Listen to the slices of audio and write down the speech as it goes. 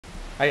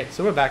Okay,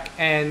 so we're back,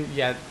 and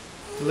yeah,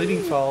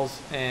 deleting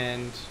files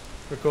and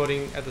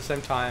recording at the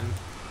same time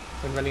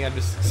when running out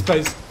of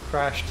space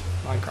crashed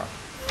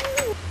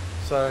Minecraft.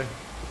 So,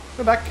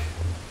 we're back.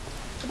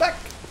 We're back!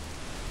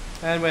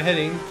 And we're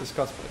heading to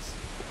Scott's place.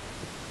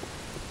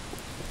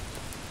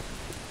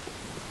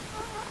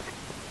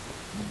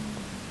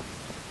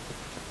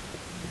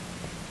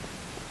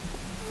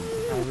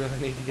 I really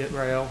need to get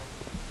rail.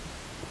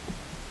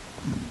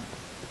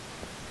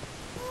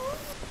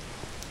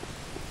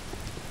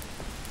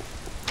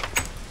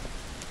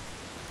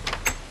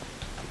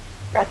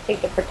 Gotta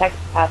take the protected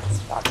path to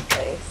Scott's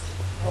place.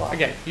 Oh, well.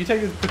 Okay, you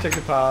take the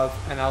protected path,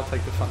 and I'll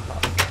take the fun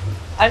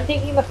path. I'm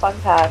taking the fun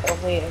path,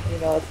 only if, you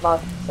know, it's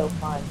not so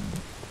fun.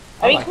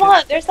 I mean, like come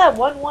on, there's that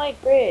one wide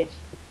bridge.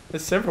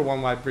 There's several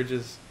one-wide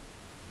bridges.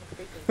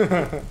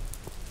 And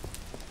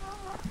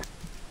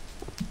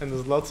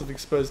there's lots of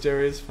exposed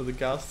areas for the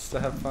gusts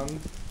to have fun.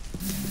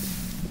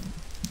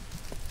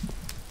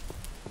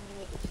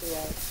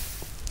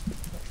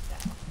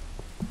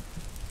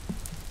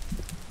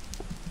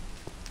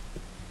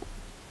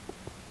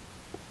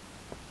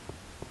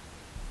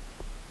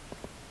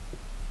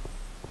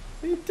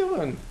 What are you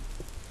doing?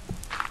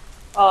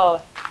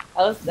 Oh,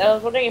 I was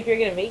wondering if you're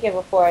gonna make it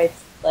before I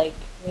like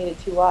made it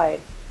too wide.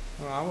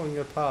 Oh, I won't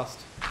go past.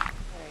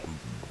 Alright.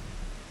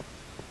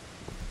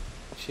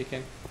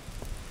 Chicken.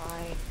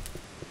 Fine.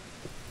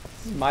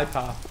 This is my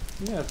path.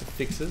 You don't have to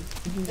fix it.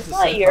 You can It's just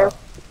not set your.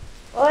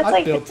 path. Well, it's I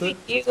like built between it.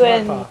 you It's my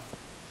and. path.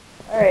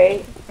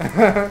 Alright.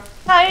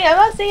 I mean, I'm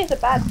not saying it's a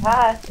bad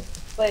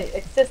path, but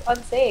it's just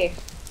unsafe.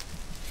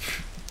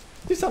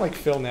 You sound like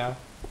Phil now.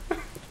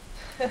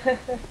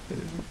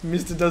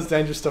 Mr. does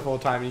dangerous stuff all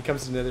the time, and he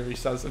comes to Nether and he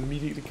starts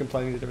immediately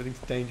complaining that everything's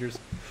dangerous.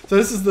 So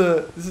this is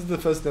the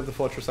first Nether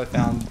fortress I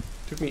found.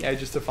 Took me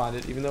ages to find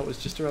it, even though it was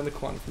just around the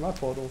corner from my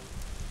portal.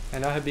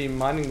 And I have been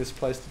mining this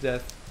place to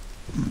death.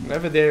 And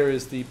over there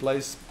is the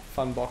Blaze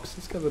Fun box.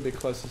 Let's go a little bit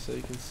closer so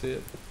you can see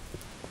it.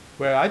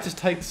 Where I just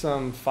take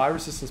some fire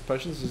resistance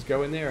potions, just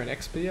go in there and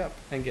XP up,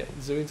 and get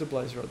zillions of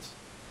blaze rods.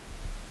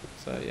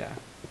 So yeah.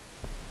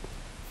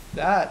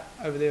 That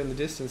over there in the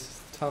distance is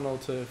the tunnel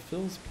to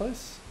Phil's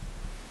place.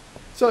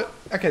 So,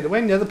 okay, the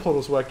way nether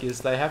portals work is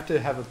they have to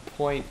have a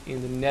point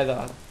in the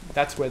nether.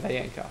 That's where they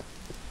anchor.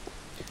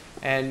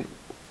 And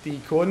the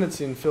coordinates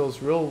in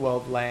Phil's real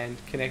world land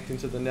connect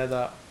into the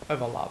nether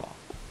over lava.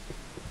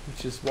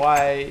 Which is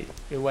why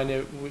when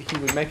he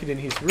would make it in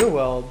his real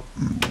world,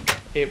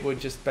 it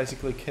would just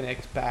basically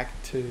connect back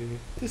to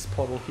this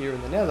portal here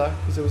in the nether,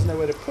 because there was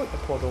nowhere to put the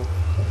portal.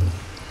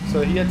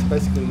 So he had to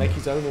basically make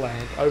his own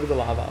land over the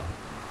lava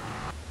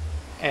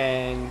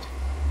and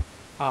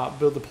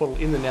build the portal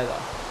in the nether,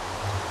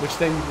 which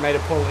then made a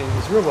portal in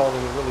his real world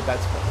in a really bad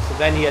spot. So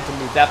then he had to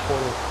move that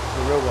portal to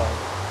the real world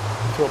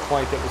to a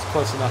point that was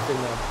close enough in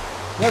the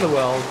nether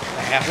world.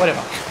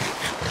 Whatever.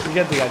 You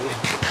get the idea.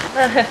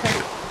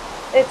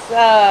 It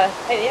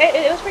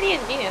was pretty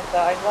ingenious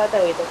though. I'm glad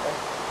that we did this.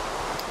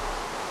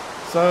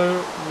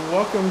 So,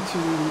 welcome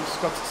to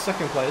Scott's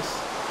second place.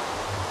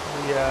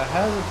 He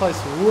has a place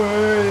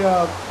way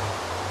up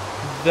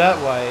that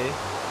way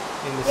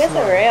in the He has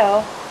a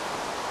rail.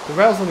 The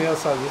rail's on the other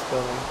side of this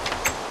building.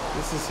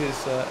 This is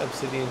his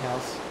obsidian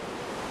house.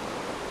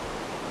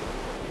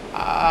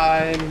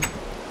 I'm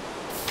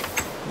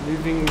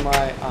moving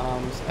my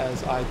arms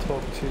as I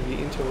talk to the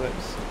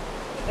interwebs.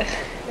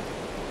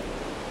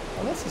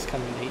 Oh, this is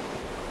kind of neat.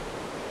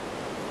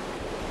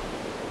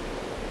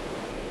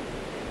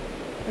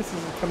 This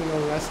is coming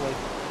on nicely.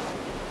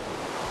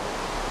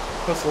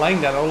 Of course,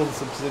 laying down all of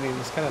this obsidian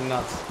is kind of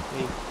nuts.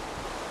 He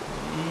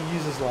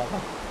uses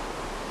lava.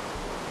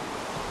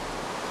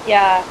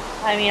 Yeah,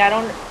 I mean, I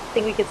don't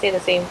think we could say the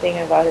same thing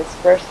about his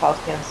first house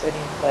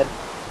concerning, but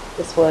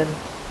this one.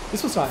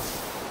 This was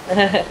nice.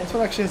 This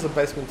one actually has a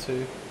basement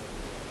too.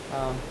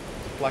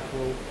 Black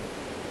wool.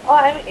 Oh,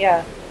 I mean,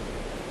 yeah.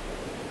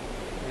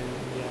 And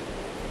yeah,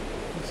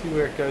 we'll see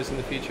where it goes in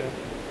the future.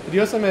 But he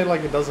also made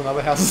like a dozen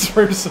other houses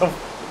for himself.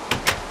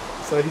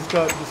 So he's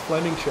got this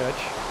flaming church.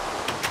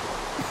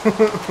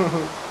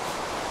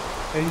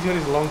 And he's got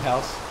his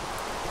longhouse,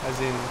 as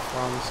in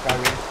from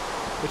Skyrim,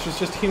 which is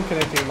just him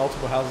connecting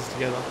multiple houses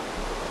together.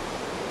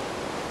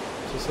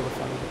 Which is sort of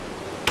funny.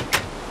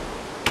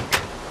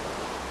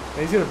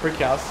 And he's got a brick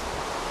house.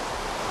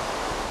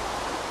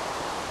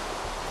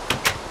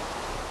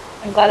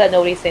 I'm glad that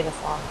nobody sang a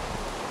song.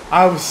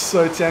 I was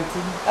so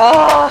tempted.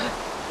 Oh!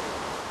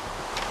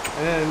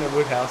 And then a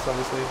wood house,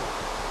 obviously.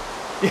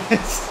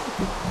 Yes.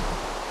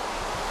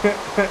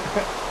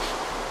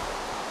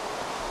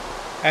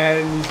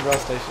 And his rail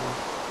station,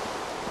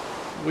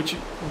 which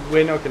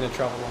we're not going to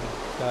travel on,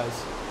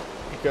 guys.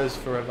 It goes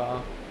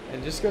forever.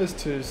 And just goes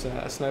to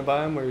a snow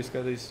biome where he's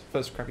got his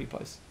first crappy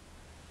place.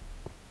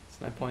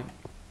 There's no point.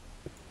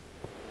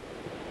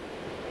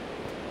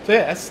 So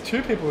yeah, that's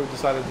two people who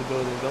decided to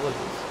build in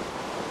villages.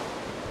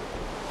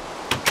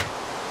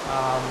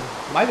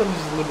 My village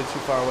is a little bit too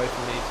far away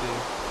from me to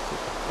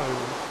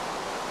own.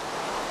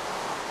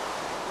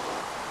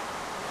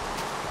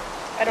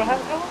 I don't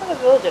have a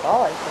village at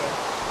all, I think.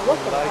 I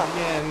looked it up.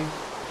 Again.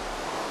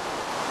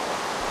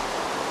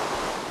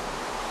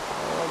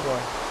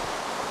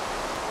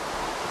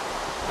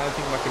 I don't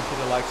think my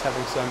computer likes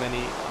having so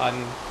many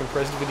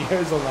uncompressed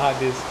videos on the hard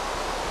disk.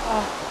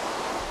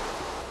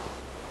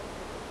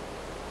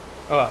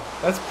 Oh,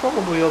 that's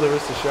probably all there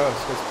is to show of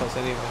Squid's Plus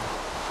anyway.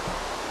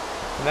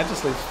 And that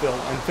just leaves Phil.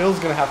 And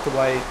Phil's going to have to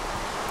wait.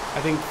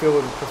 I think Phil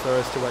would prefer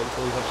us to wait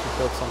until he's actually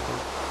built something.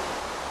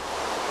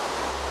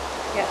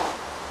 Yeah.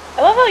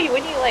 I love how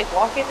when you like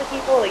walk into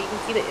people, like you can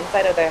see the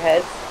inside of their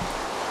heads.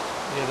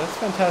 Yeah, that's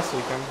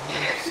fantastic. I'm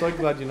so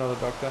glad you're not a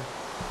doctor.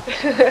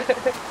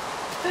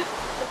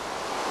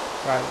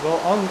 Right, well,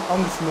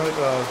 on this note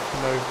of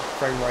no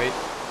frame rate,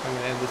 I'm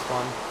going to end this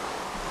one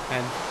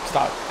and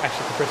start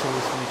actually compressing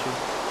this for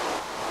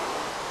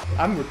YouTube.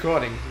 I'm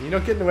recording. You're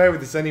not getting away with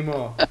this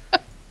anymore.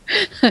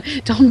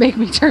 Don't make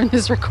me turn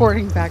this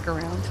recording back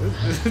around.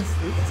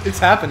 It's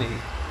happening.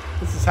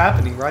 This is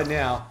happening right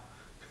now.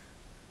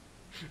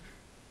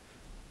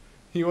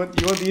 You want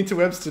the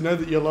interwebs to know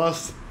that you're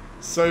lost?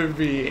 So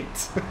be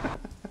it.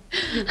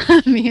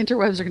 The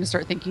interwebs are going to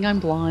start thinking I'm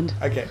blonde.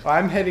 Okay,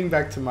 I'm heading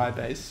back to my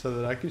base so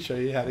that I can show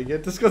you how to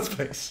get to Scott's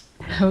base.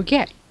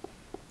 Okay.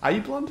 Are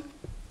you blonde?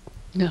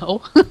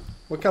 No.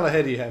 What color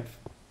hair do you have?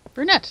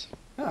 Brunette.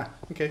 Ah,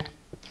 okay.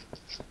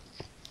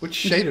 Which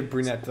shade of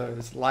brunette though?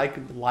 Is light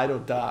or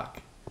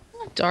dark?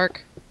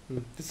 Dark.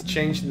 This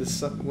change in the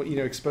sun,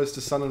 exposed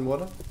to sun and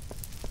water?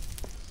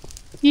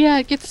 Yeah,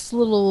 it gets a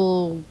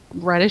little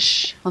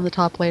reddish on the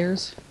top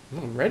layers. A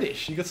little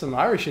reddish. You got some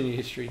Irish in your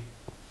history.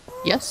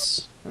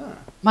 Yes. Ah.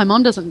 My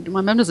mom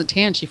doesn't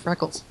tan, she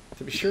freckles.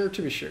 To be sure,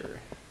 to be sure.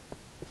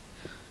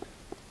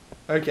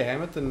 Okay,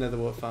 I'm at the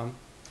Netherwort farm.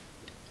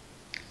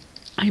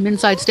 I'm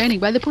inside standing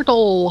by the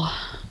portal.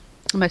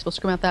 Am I supposed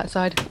to come out that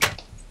side?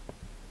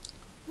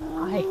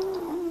 Hi.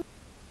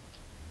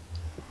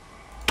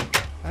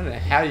 I don't know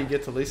how you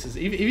get to Lisa's.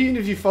 Even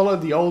if you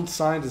followed the old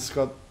sign to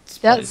Scott's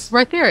place. That's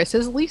right there. It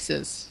says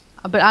Lisa's.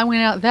 But I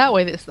went out that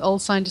way. That's the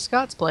old sign to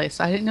Scott's place.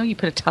 I didn't know you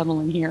put a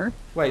tunnel in here.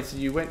 Wait, so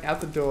you went out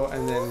the door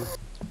and then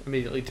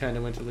immediately turned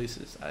and went to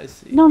Lisa's. I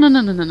see. No.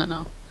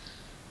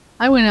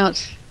 I went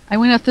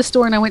out this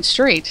door and I went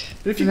straight.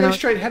 But if you go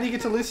straight, how do you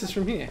get to Lisa's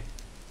from here?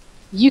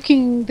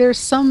 There's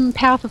some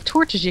path of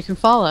torches you can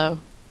follow.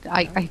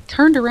 I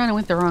turned around and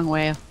went the wrong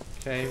way.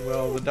 Okay,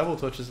 well, the double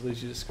torches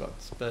leads you to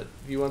Scott's, but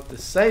if you want the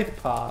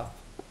safe path,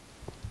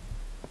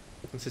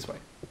 it's this way.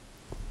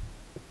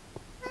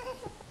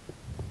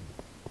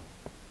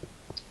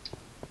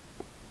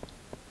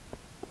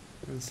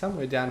 And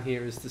somewhere down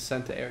here is the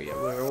center area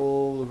where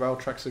all the rail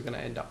tracks are going to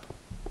end up.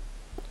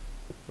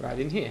 Right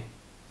in here.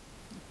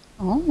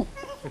 Oh.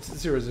 It's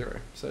 0,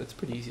 so it's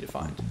pretty easy to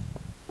find.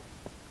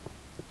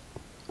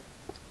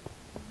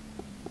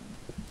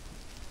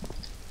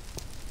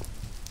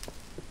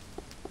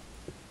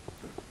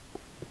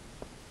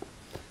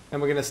 And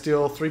we're going to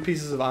steal 5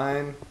 pieces of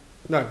iron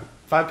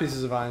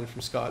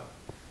from Scott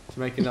to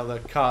make another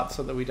cart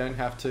so that we don't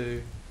have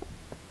to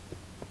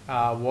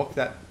walk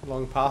that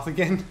long path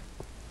again.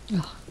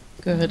 Oh,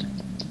 good.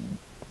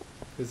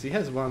 Because he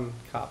has one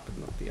cart but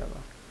not the other.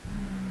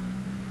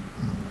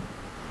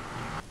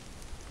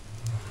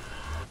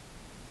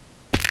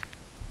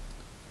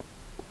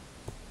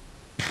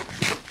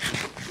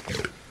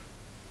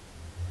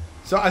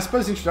 So I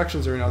suppose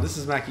introductions are in order. This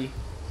is Maki.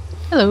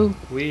 Hello.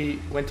 We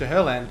went to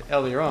her land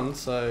earlier on,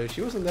 so she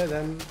wasn't there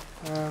then.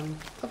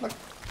 Tough luck.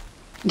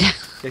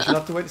 Guess you'll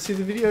have to wait to see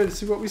the video to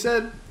see what we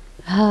said.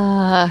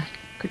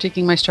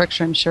 Critiquing my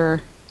structure, I'm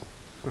sure.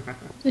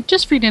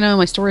 Just for you to know,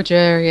 my storage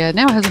area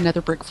now has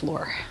another brick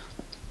floor.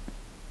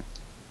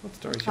 What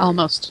storage area?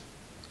 Almost.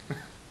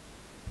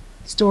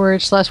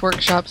 Storage /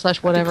 workshop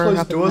 / whatever.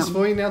 Close doors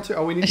for you now too?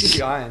 Oh, we need to get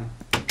the iron.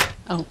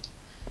 Oh.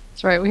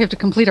 That's right, we have to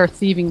complete our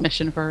thieving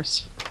mission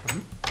first.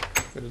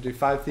 Got to do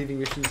 5 thieving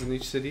missions in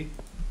each city.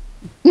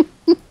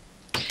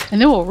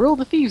 And then we'll rule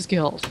the Thieves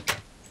Guild.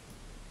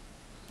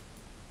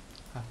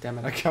 Oh, damn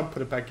it, I can't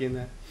put it back in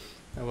there.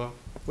 Oh well.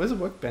 Where's the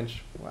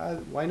workbench?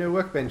 Why no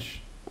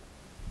workbench?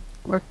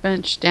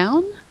 Workbench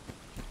down?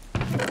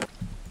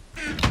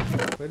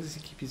 Where does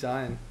he keep his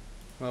iron?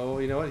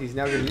 Well, you know what? He's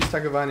now got a new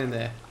stack of iron in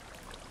there.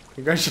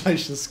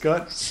 Congratulations,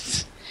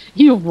 Scott.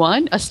 You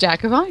won a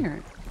stack of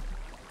iron.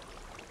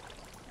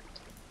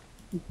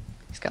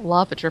 He's got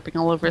lava dripping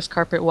all over his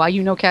carpet. Why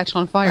you no catch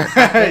on fire?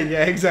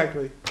 Yeah,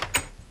 exactly.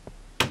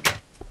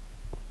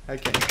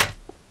 Okay.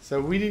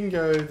 So we didn't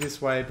go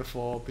this way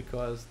before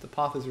because the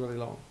path is really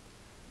long.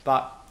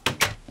 But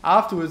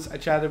afterwards, I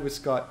chatted with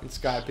Scott in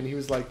Skype and he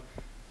was like,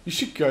 you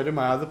should go to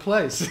my other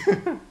place.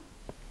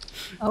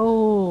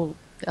 Oh,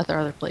 the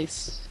other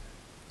place.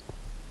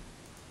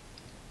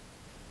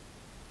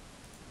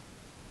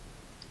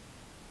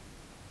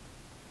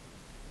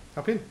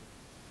 Hop in.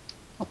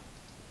 Oh.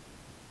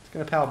 It's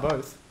going to power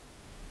both.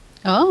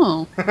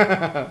 Oh.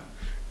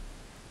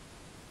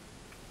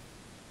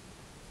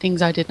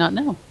 Things I did not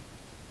know.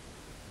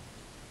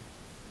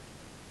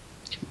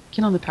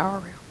 Get on the power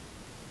rail.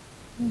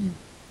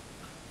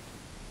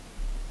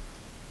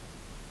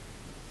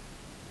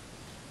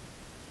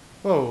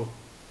 Whoa.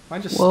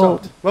 Mine just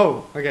stopped.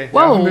 Whoa. Okay. Whoa.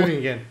 Now I'm moving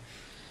again.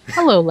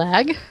 Hello,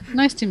 lag.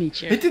 Nice to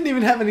meet It you. didn't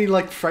even have any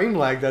like frame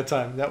lag that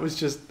time. That was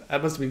just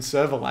that must have been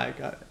server lag.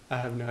 I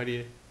have no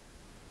idea.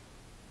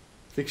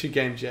 Fix your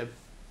game, Jeb.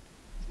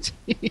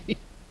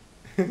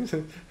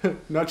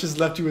 Not just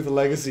left you with a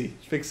legacy.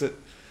 Fix it.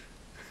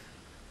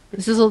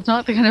 This is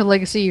not the kind of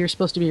legacy you're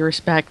supposed to be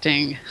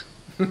respecting.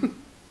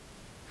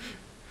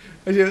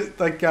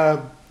 Like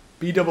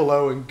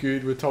BOO and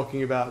Good were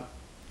talking about,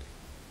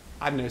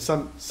 I don't know,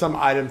 some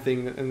item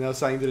thing, and they were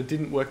saying that it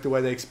didn't work the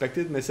way they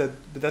expected, and they said,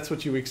 but that's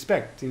what you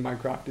expect in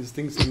Minecraft, is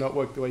things do not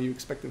work the way you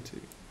expect them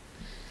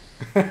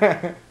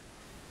to.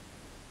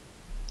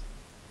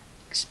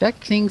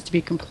 Expect things to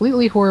be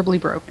completely horribly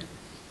broken.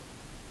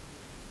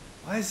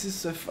 Why is this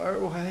so far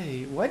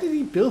away? Why did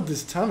he build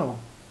this tunnel?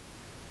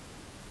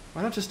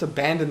 Why not just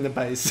abandon the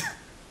base?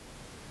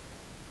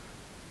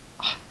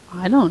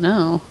 I don't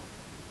know.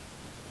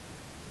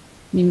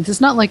 I mean,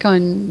 it's not like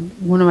on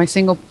one of my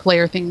single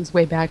player things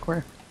way back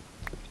where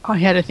I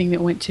had a thing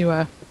that went to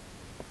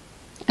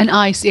an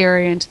ice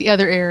area into the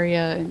other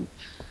area, and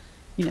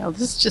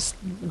this is just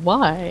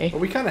why.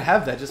 Well, we kind of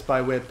have that just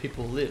by where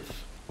people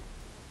live.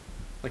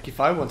 Like if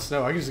I want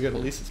snow, I can just go to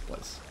Lisa's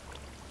place.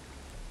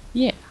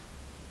 Yeah.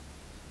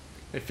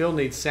 If Phil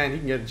needs sand, he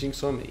can go to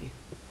Jinx or me.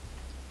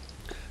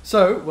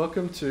 So,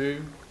 welcome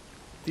to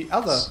the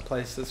other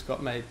place that's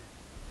got made.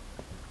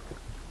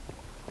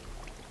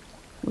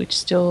 Which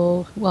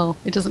still, well,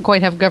 it doesn't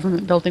quite have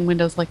government built-in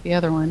windows like the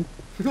other one.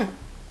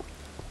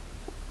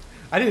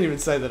 I didn't even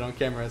say that on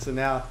camera, so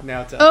now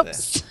it's out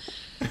Oops.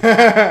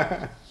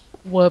 there.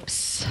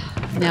 Whoops.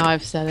 Now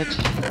I've said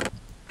it.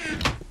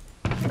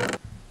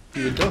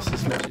 You endorse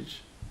this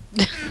message.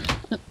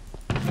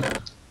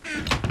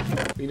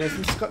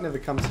 Since Scott never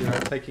comes here,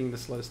 I'm taking the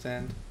slow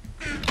stand.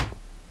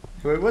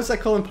 Wait, what does that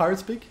call in pirate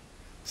speak?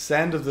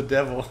 Sand of the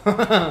devil.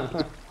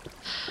 Are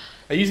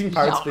you using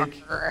pirate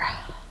speak?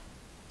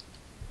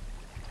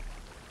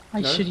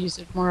 I No? should use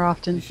it more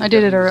often. You should I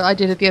did it. definitely I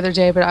did it the other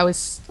day, but I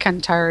was kind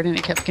of tired and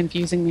it kept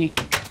confusing me.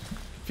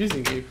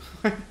 Confusing you.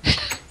 I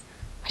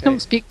don't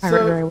speak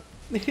pirate very well.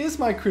 Here's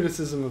my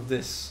criticism of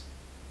this.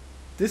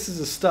 This is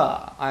a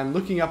star. I'm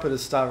looking up at a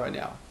star right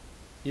now.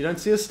 You don't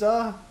see a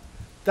star?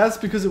 That's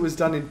because it was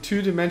done in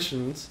 2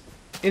 dimensions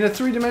in a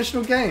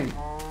 3-dimensional game.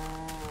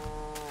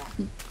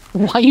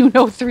 Why you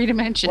know 3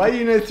 dimensions? Why do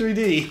you know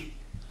 3D?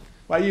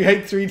 Why you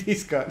hate 3D,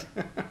 Scott?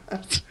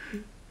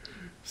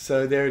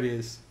 So there it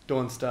is.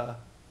 Dawn Star,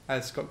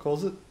 as Scott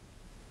calls it.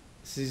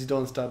 This is his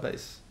Dawn Star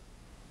base.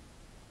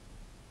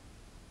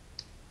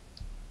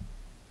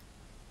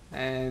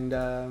 And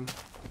I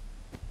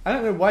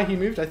don't know why he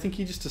moved. I think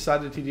he just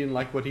decided he didn't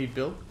like what he'd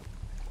built.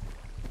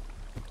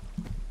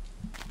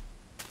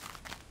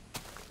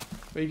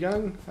 Where you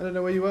going? I don't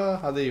know where you are.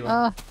 Oh, there you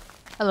are.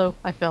 Hello.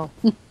 I fell.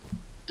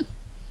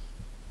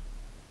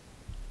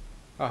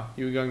 Oh,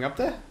 you were going up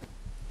there?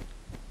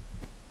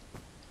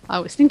 I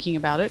was thinking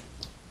about it.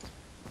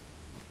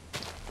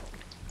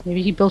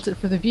 Maybe he built it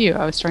for the view.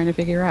 I was trying to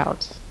figure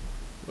out.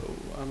 Oh,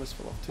 I almost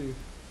fell off too.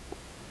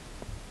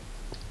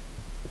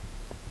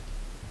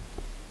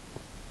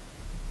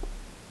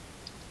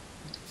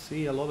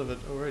 See a lot of it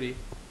already.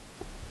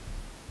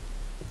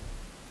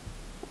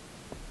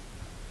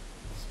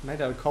 It's made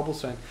out of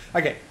cobblestone.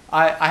 Okay,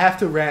 I have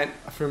to rant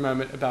for a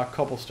moment about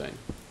cobblestone.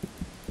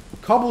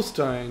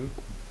 Cobblestone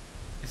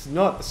is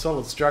not a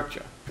solid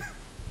structure.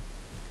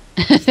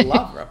 There's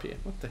lava up here.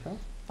 What the hell?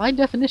 By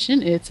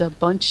definition, it's a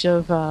bunch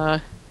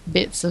of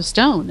bits of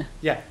stone.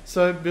 Yeah,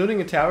 so building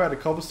a tower out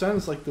of cobblestone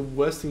is like the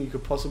worst thing you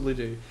could possibly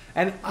do.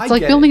 And It's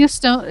like building a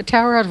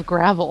tower out of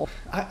gravel.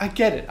 I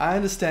get it. I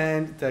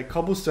understand that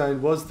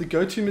cobblestone was the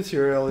go-to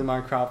material in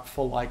Minecraft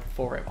for like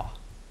forever.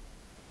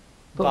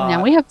 But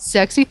now we have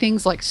sexy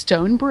things like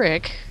stone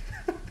brick,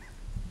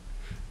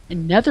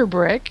 and nether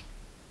brick,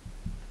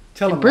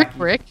 Tell and him, brick Maki.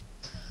 brick.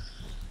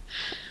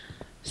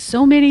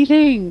 So many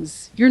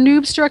things. Your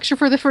noob structure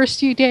for the first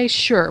few days,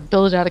 sure,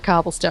 build it out of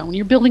cobblestone. When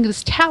you're building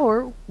this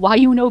tower, why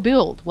you no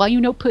build? Why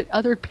you no put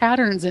other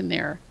patterns in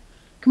there?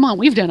 Come on,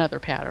 we've done other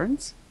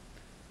patterns.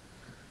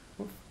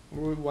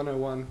 Route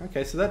 101.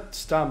 Okay, so that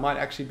star might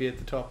actually be at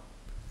the top.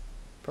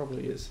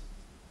 Probably is.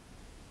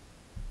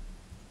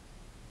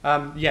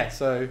 Yeah,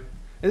 so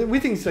we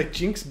think like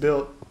Jinx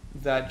built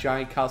that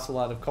giant castle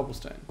out of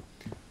cobblestone.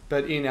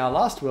 But in our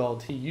last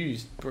world, he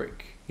used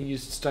brick. He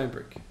used stone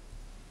brick.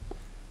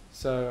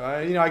 So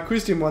I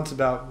quizzed him once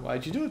about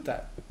why'd you do it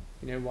that?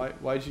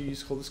 Why'd you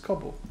use all this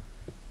cobble?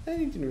 And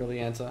he didn't really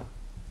answer.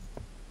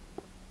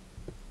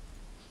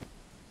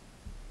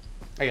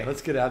 Okay,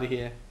 let's get out of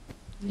here.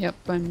 Yep,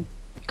 I'm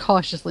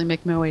cautiously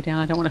making my way down.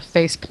 I don't want to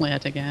face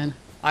plant again.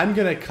 I'm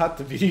gonna cut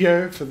the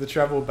video for the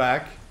travel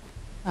back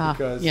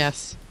because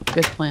Yes,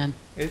 good plan.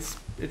 it's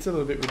a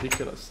little bit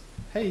ridiculous.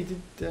 Hey,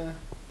 did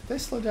they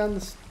slow down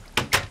this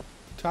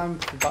time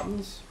for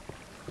buttons?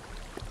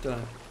 Don't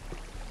know.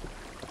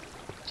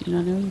 Do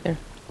not know either.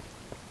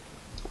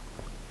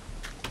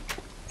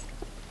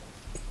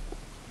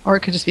 Or it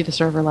could just be the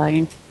server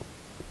lagging.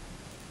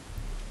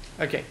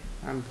 Okay,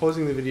 I'm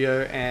pausing the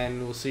video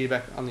and we'll see you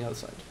back on the other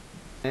side.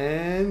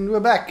 And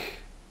we're back.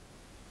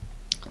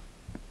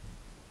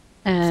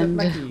 And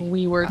Maki?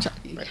 we were.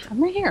 Right.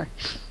 I'm right here.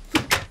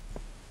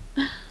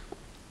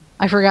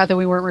 I forgot that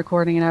we weren't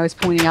recording, and I was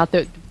pointing out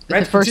that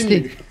the first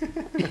thing.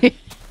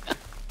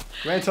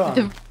 Rant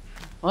on.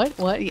 What?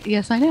 What?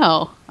 Yes, I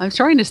know. I'm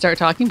trying to start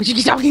talking, but you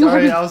keep talking over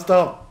Sorry, me. I'll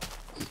stop.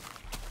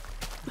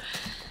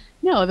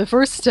 No, the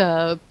first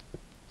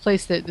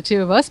place that the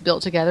two of us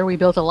built together, we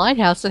built a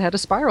lighthouse that had a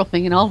spiral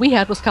thing, and all we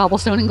had was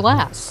cobblestone and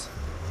glass.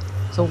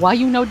 So why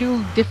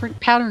do different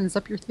patterns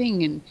up your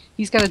thing? And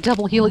he's got a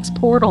double helix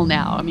portal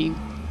now. I mean,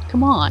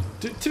 come on.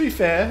 To be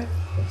fair,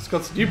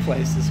 Scott's new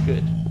place is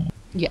good.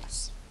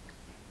 Yes.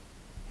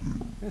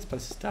 This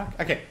place is dark.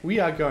 Okay, we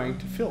are going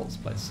to Phil's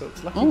place, so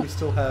it's lucky we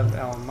still have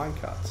our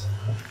minecarts.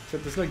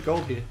 Except there's no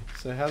gold here,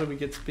 so how do we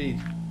get speed?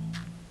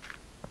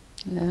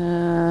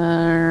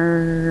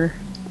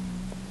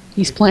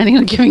 He's planning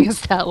on giving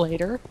us that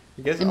later.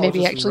 I guess And I'll maybe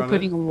just actually run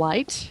putting a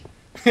light.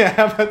 Yeah,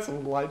 how about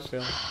some light,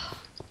 Phil?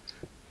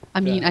 I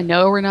mean, Yeah. I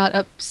know we're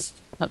not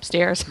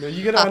upstairs. No,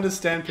 you gotta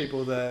understand,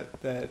 people,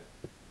 that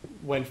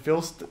when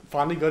Phil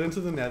finally got into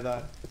the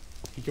nether,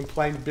 he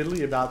complained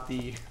bitterly about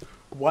the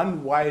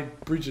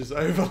one-wide bridges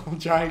over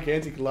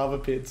gigantic lava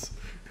pits.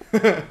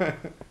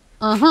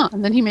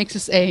 And then he makes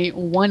us a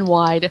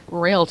one-wide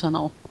rail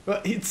tunnel.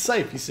 But it's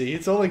safe, you see.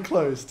 It's all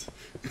enclosed.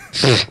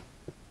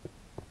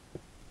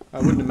 I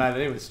wouldn't have made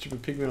it anyway.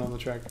 Stupid pigment on the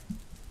track.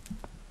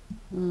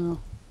 Oh.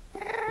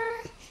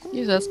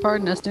 Excuse us,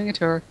 pardon us, doing a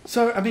tour.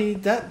 So, I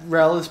mean, that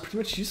rail is pretty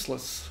much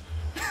useless.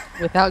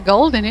 Without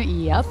gold in it,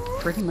 yep,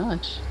 pretty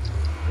much.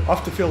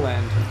 Off to Phil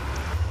land.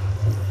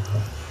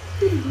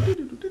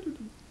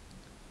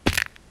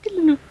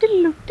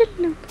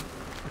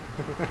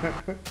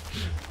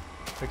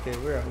 Okay,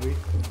 where are we?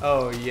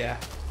 Oh, yeah.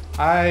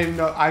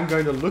 I'm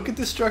going to look at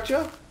this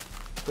structure,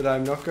 but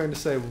I'm not going to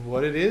say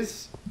what it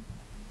is.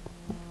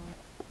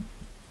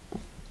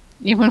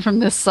 Even from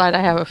this side,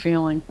 I have a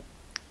feeling.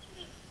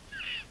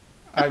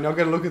 I'm not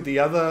going to look at the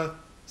other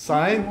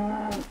side.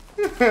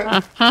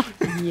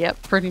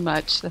 Yep, pretty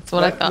much. That's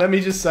what I thought. Let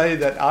me just say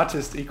that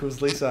artist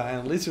equals Lisa,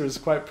 and Lisa is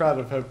quite proud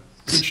of her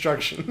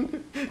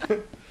construction.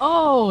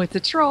 Oh, it's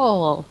a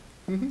troll.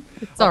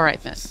 It's all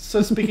right then.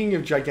 So speaking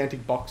of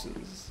gigantic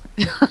boxes,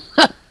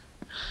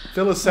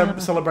 Phil is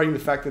celebrating the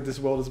fact that this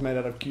world is made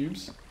out of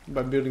cubes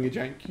by building a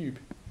giant cube.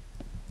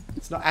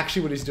 It's not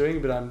actually what he's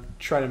doing, but I'm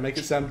trying to make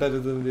it sound better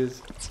than it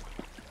is.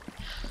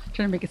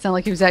 Trying to make it sound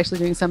like he was actually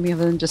doing something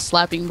other than just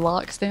slapping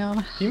blocks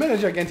down. He made a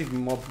gigantic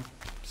mob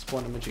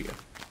spawner Majiga,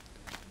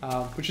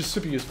 which is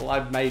super useful.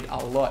 I've made a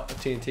lot of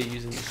TNT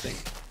using this thing.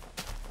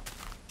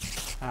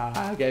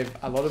 I gave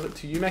a lot of it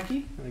to you,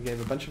 Maki, and I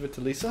gave a bunch of it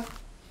to Lisa.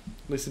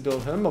 Lisa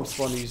built her mob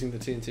spawner using the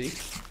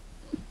TNT.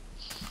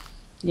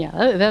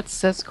 Yeah,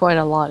 that's quite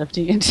a lot of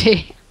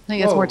TNT. I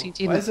think that's more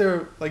TNT Why than... is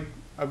there like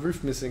a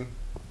roof missing?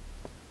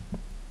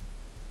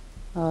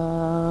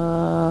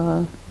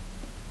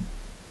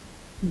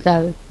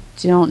 That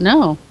don't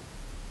know.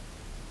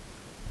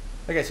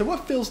 Okay, so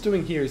what Phil's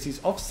doing here is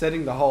he's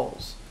offsetting the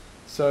holes.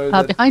 So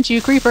that Behind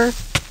you, creeper.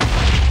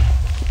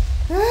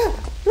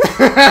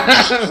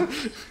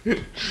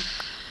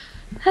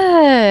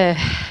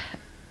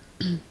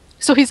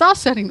 So he's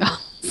offsetting the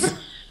holes.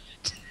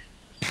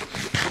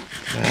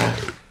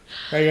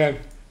 hang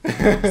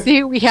on.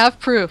 See, we have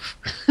proof.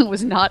 It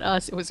was not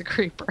us, it was a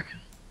creeper.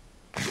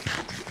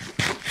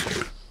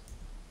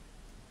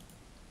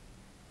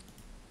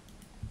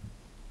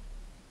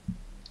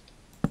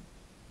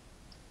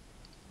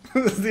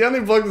 This is the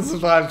only block that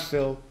survived,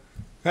 Phil.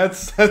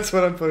 That's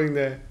what I'm putting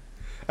there.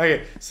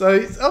 Okay, so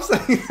he's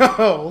offsetting the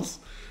holes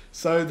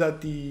so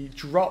that the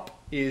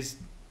drop is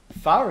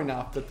far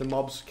enough that the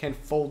mobs can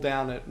fall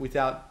down it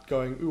without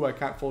going, ooh, I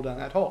can't fall down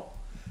that hole.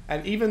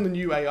 And even the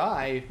new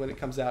AI, when it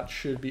comes out,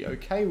 should be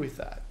okay with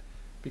that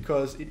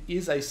because it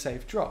is a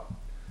safe drop.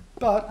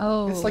 But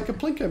it's like a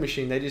Plinko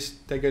machine.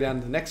 They go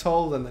down to the next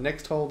hole, then the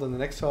next hole, then the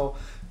next hole.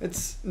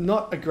 It's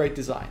not a great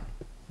design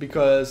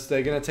because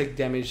they're going to take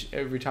damage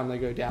every time they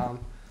go down.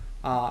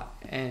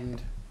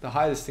 And the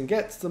higher this thing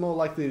gets, the more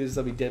likely it is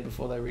they'll be dead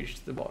before they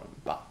reach the bottom.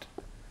 But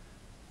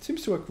it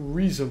seems to work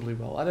reasonably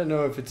well. I don't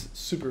know if it's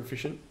super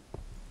efficient,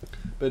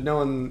 but no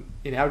one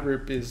in our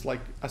group is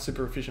like a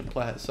super efficient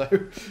player, so...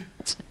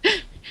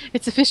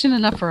 It's efficient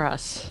enough for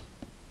us.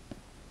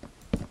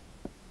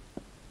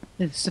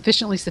 It's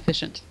sufficiently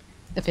sufficient.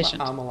 Efficient.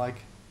 My armor,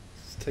 like,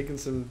 it's taking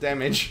some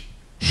damage.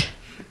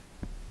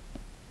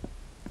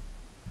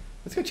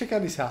 Let's go check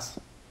out his house.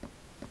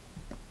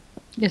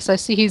 Yes, I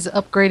see he's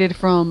upgraded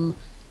from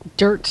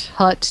dirt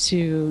hut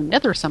to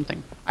nether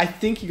something. I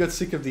think he got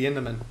sick of the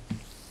Enderman.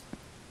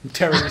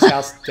 Tearing his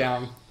house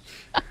down.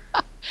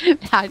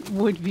 That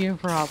would be a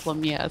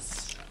problem,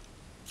 yes.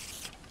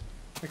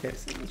 Okay,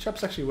 so the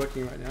shop's actually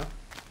working right now.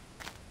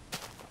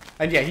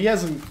 And yeah, he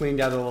hasn't cleaned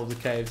out all of the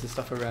caves and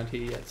stuff around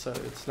here yet, so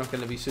it's not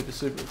going to be super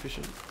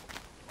efficient.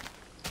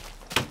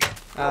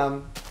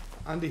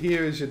 Under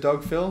here is your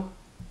dog, Phil.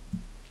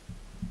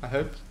 I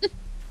hope. I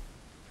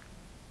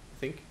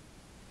think.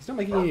 He's not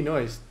making any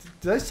noise.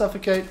 Did they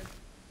suffocate?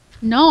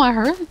 No, I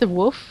heard the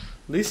wolf.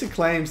 Lisa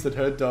claims that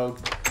her dog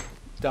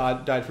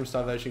died from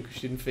starvation because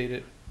she didn't feed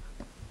it.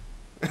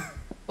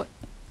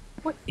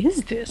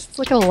 is this? It's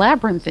like a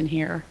labyrinth in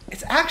here.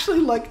 It's actually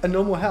like a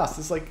normal house.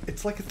 It's like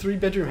a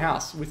 3-bedroom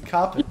house with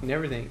carpet and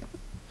everything.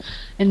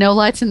 And no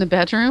lights in the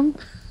bedroom?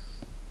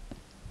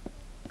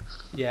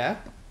 Yeah.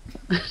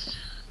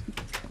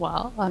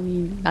 Well, I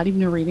mean, not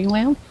even a reading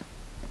lamp?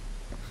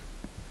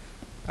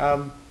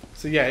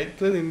 So yeah, it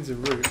clearly needs a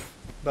roof,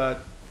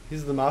 but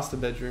here's the master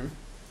bedroom.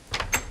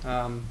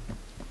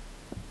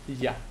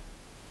 Yeah.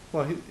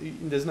 Well,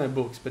 there's no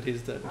books, but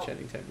here's the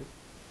enchanting table.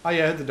 Oh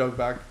yeah, I had the dog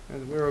back,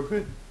 and we're all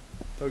good.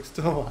 Dog's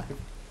still alive.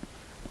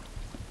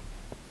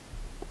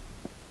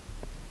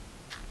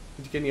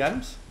 Did you get any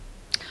items?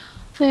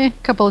 A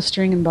couple of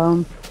string and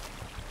bone.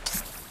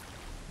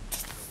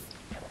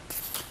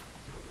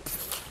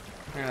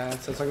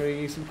 So I'm going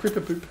to use some creeper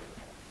poop.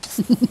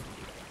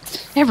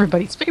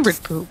 Everybody's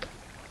favorite poop.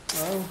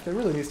 Well, there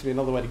really needs to be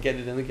another way to get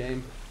it in the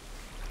game.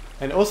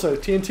 And also,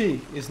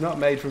 TNT is not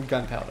made from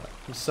gunpowder.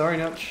 I'm sorry,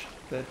 Notch,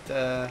 but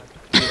yeah.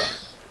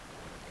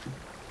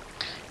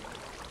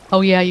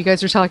 Oh yeah, you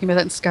guys were talking about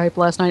that in Skype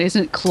last night.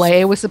 Isn't it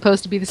clay was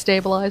supposed to be the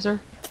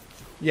stabilizer?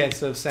 Yeah,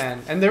 instead of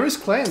sand. And there is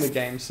clay in the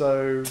game,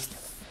 so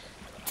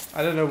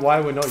I don't know why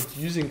we're not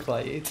using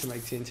clay to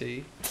make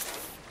TNT.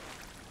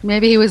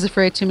 Maybe he was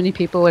afraid too many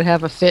people would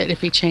have a fit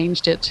if he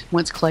changed it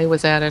once clay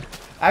was added.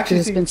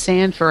 It's been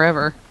sand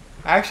forever.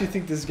 I actually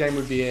think this game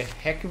would be a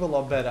heck of a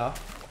lot better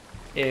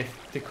if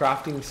the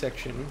crafting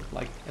section,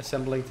 like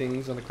assembling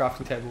things on the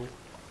crafting table,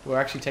 were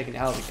actually taken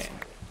out of the game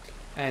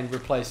and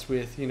replaced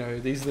with, you know,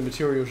 these are the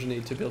materials you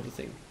need to build the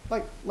thing,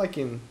 like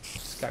in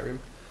Skyrim.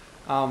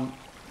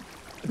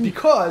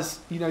 Because,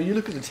 you know, you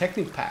look at the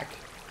Technic pack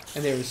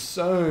and there are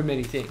so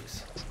many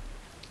things.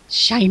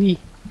 Shiny.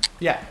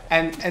 Yeah,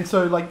 and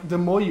so like the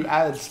more you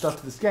add stuff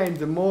to this game,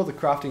 the more the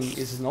crafting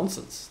is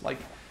nonsense. Like,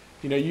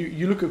 you know,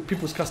 you look at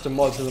people's custom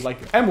mods and they're like,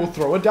 and we'll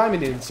throw a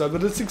diamond in so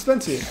that it's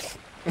expensive.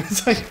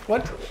 It's like,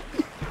 what?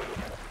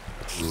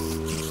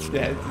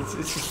 Yeah,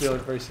 it's just really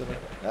very silly.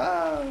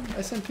 Ah,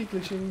 SMP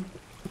glitching.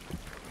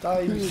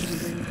 Die,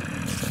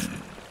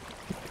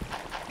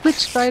 Glitch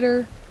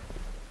spider.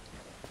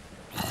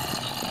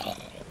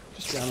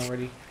 Just drown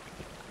already.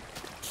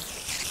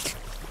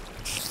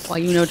 Why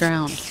you no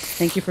drown?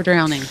 Thank you for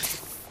drowning.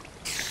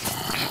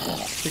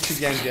 Fix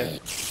your game,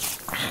 Jed.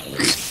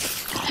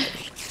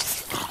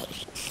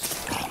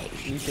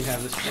 You can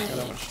have this string. I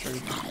don't want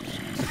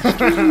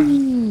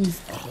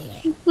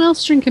string. Well,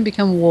 string can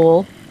become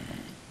wool.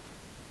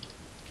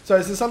 So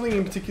is there something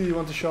in particular you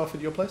want to show off at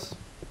your place?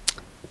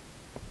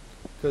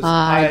 Because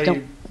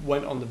I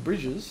went on the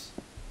bridges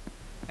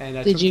and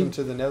I took them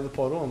to the nether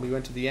portal and we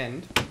went to the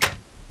end.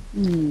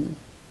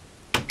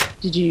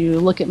 Did you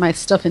look at my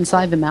stuff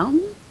inside the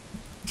mountain?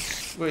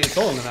 Well, it's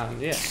all on the mountain,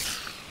 yeah.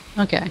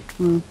 Okay.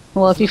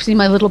 Well, if you've seen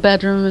my little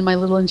bedroom and my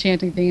little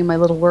enchanting thing and my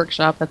little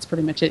workshop, that's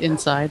pretty much it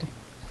inside.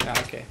 Ah,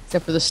 okay.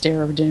 Except for the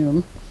Stair of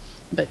Doom.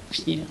 But,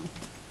 you know,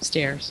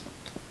 stairs.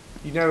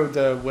 You know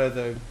where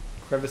the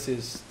crevice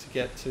is to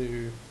get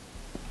to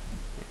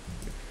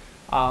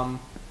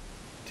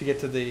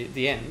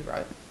the end,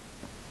 right?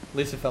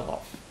 Lisa fell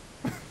off.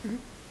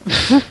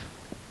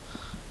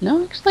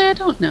 No, actually, I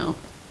don't know.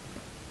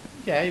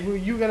 Yeah,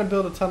 you were going to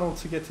build a tunnel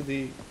to get to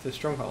the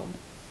stronghold.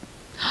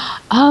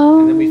 Oh.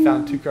 And then we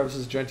found two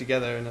crevices joined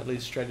together and it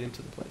leads straight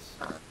into the place.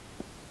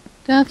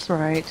 That's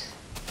right.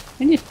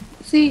 And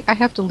see, I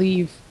have to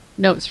leave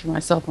notes for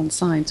myself on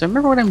signs, so I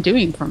remember what I'm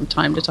doing from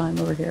time to time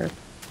over here.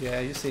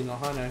 Yeah, you see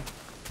Nohano.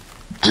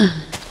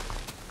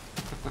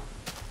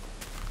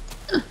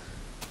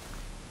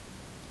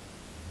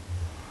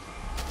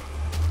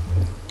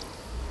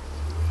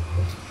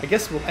 I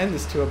guess we'll end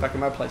this tour back at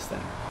my place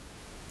then.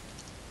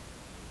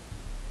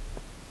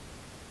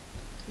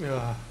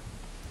 Ugh.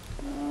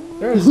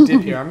 There is a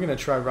dip here. I'm going to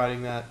try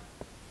riding that.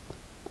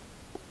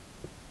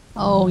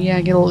 Oh, yeah,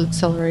 get a little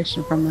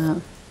acceleration from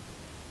that.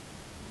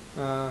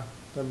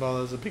 Don't bother.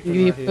 There's a picture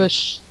You right here.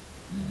 push.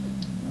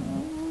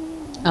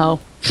 Oh.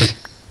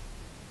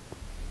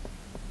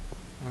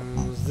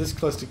 I was this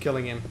close to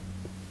killing him.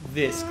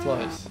 This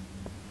close.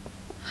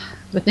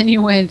 But then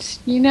you went,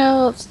 you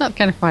know, it's not the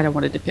kind of fight I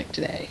wanted to pick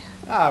today.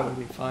 Ah, we'll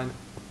be fine.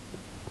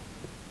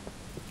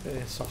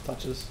 Okay, soft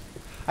touches.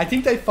 I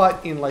think they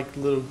fight in like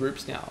little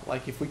groups now.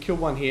 Like if we kill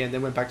one here and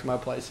then went back to my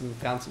place and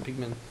found some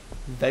pigmen,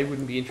 they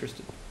wouldn't be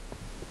interested.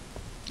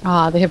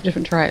 Ah, they have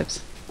different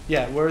tribes.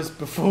 Yeah, whereas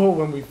before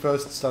when we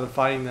first started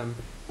fighting them,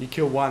 you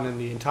kill one and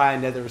the entire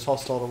nether is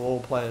hostile to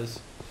all players.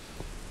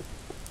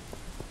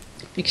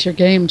 Fix your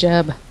game,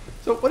 Jeb.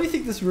 So what do you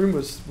think this room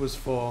was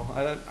for?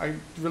 I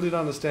really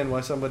don't understand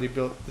why somebody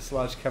built this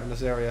large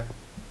cavernous area.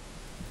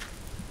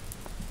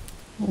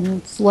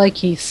 It's like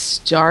he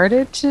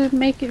started to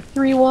make it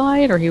 3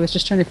 wide, or he was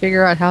just trying to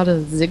figure out how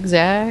to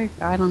zigzag.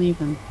 I don't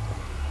even.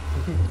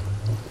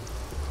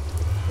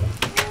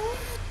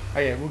 Oh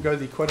yeah, we'll go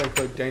the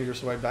quote-unquote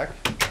dangerous way back.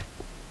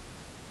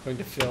 Going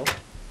to Phil.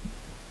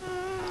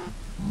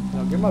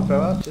 I'll get my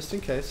bow out just in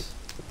case.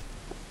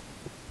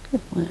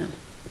 Good plan.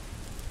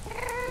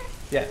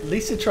 Yeah,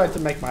 Lisa tried to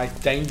make my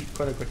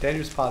quote-unquote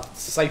dangerous part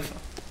safer.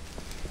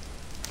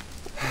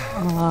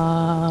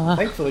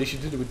 Thankfully, she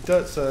did it with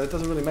dirt, so it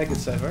doesn't really make it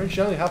safer. And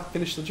she only half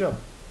finished the job.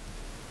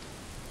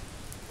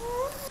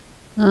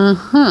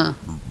 Uh-huh.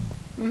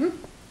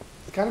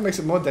 It kind of makes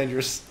it more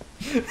dangerous.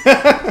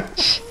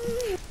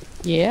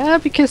 Yeah,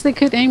 because they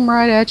could aim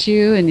right at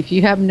you, and if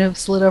you happen to have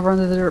slid over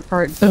onto the dirt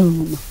part,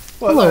 boom.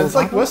 Well, Hello, it's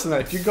like Papa. worse than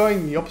that. If you're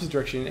going the opposite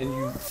direction and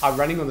you are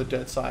running on the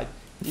dirt side,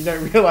 you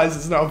don't realize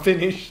it's not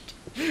finished.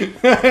 You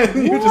just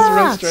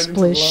run straight into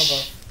the lava.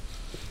 Splish.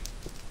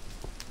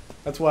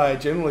 That's why I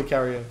generally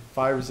carry a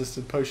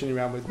fire-resistant potion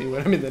around with me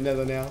when I'm in the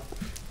nether now.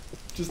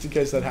 Just in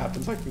case that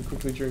happens, I can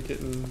quickly drink it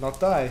and not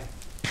die.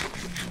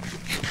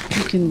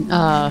 You can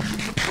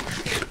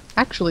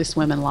actually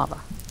swim in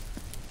lava.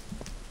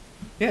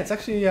 Yeah, it's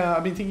actually,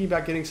 I've been thinking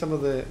about getting some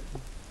of the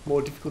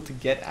more difficult to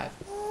get at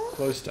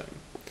glowstone.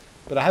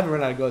 But I haven't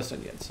run out of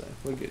glowstone yet, so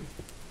we're good.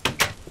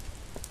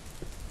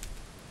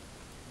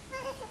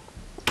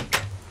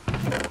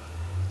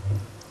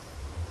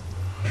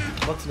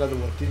 What's another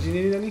one? Did you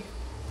need any?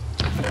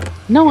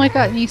 No, I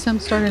got me some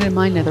started in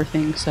my nether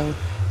thing, so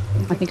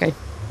I think I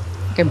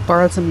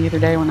borrowed some the other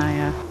day when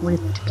I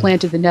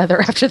replanted the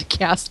nether after the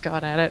cast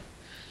got at it.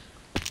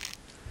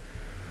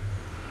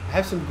 I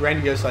have some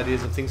grandiose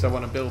ideas of things I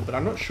want to build, but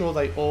I'm not sure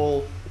they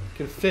all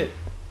can fit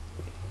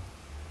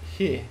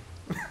here.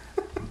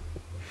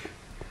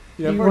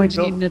 You know, You're going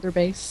to need another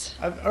base.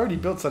 I've already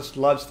built such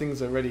large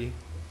things already.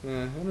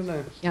 Yeah, I don't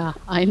know. Yeah,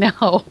 I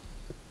know.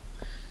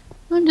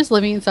 I'm just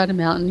living inside a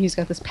mountain. He's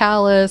got this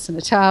palace and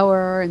a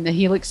tower and the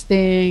helix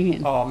thing.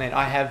 And Oh man,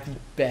 I have the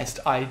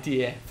best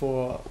idea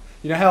for...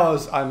 You know how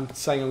I'm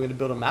saying I'm going to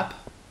build a map?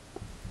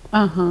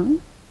 uh-huh.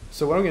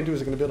 So what I'm going to do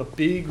is I'm going to build a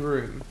big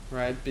room,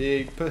 right?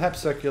 Big,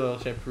 perhaps circular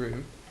shaped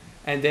room.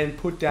 And then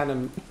put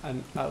down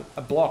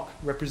a block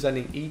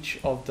representing each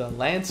of the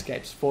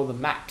landscapes for the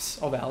maps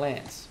of our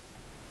lands.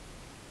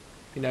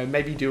 You know,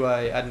 maybe do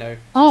a, I don't know,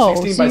 Oh,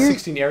 16 so by you're-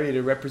 16 area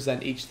to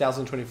represent each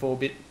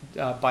 1024-bit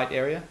byte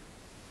area,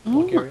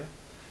 block Oh. area.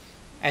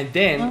 And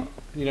then, Oh.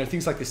 you know,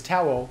 things like this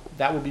tower,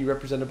 that will be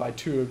represented by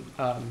two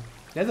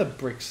nether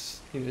bricks,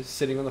 you know,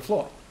 sitting on the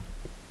floor.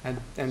 And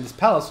this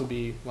palace will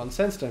be one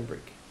sandstone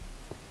brick.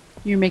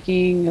 You're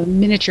making a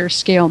miniature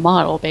scale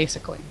model,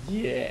 basically.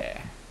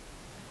 Yeah.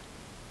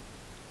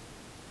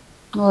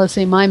 Well, let's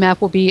say my map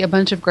will be a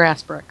bunch of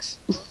grass bricks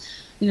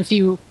and a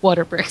few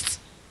water bricks.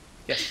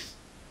 Yes.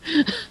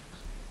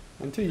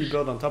 Until you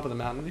build on top of the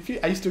mountain.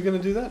 Are you still going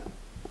to do that?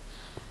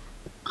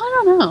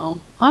 I don't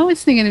know. I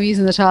was thinking of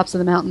using the tops of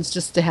the mountains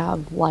just to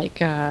have, like,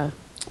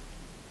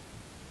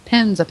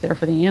 pens up there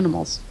for the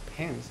animals.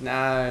 Pens? No.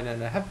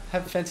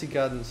 Have fancy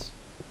gardens.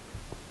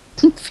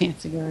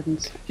 Fancy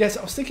gardens. Yes,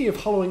 I was thinking of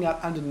hollowing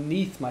out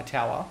underneath my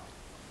tower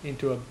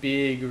into a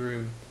big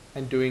room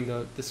and doing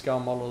the scale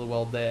model of the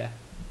world there.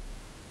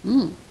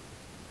 Mm.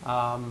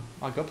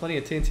 I've got plenty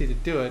of TNT to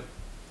do it.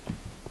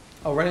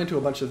 I'll run into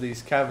a bunch of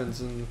these caverns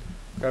and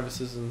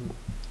crevices and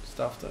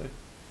stuff though.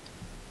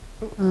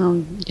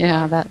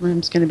 Yeah, that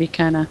room's going to be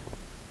kind of...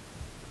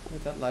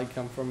 Where'd that lag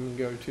come from and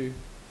go to?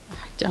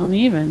 I don't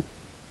even.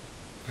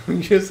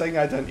 You're saying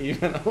I don't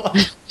even a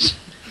lot.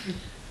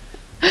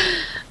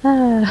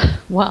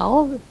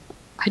 Well,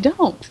 I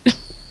don't.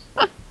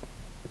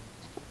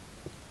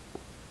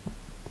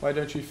 Why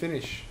don't you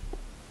finish?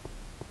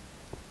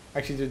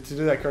 Actually, to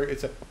do that correct,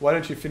 it's why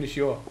don't you finish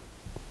your?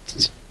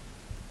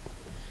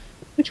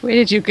 Which way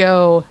did you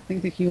go? I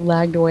think that you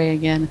lagged away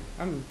again.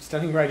 I'm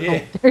standing right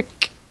here. Oh, there you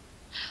go.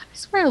 I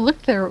swear I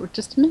looked there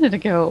just a minute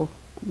ago.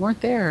 You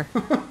weren't there.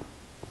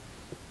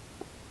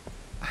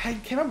 I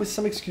came up with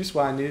some excuse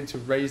why I needed to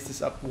raise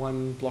this up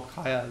one block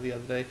higher the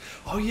other day.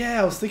 Oh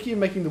yeah, I was thinking of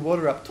making the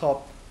water up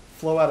top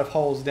flow out of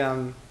holes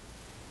down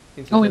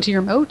into Oh, into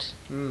your moat?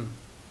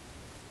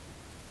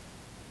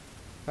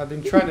 I've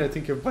been trying to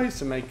think of ways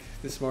to make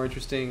this more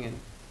interesting and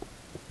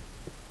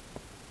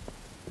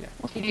yeah.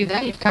 Well, if you do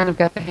that, you've kind of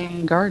got the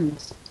hanging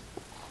gardens.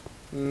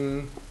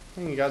 Hanging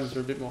gardens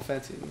are a bit more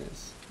fancy than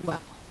this.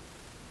 Well,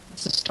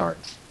 it's a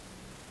start.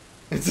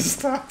 It's a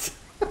start.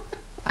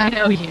 I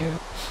know you.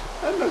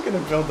 I'm not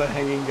going to build the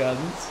hanging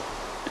gardens.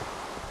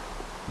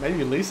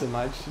 Maybe Lisa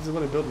might. She's the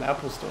one who built an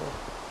Apple store.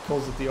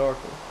 Calls it the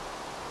Oracle.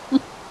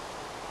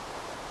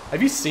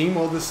 Have you seen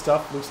what this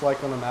stuff looks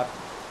like on a map?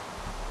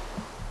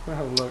 I'll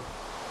have a look.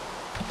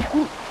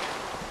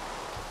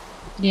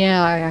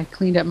 Yeah, I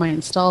cleaned up my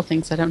install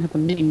thing so I don't have a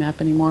mini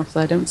map anymore, so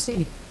I don't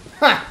see.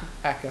 Ha!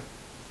 Hacker.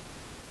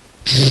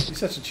 You're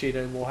such a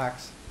cheater in wall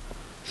hacks.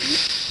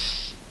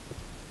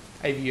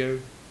 AVO.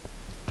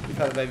 You've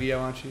heard of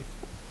AVO, aren't you?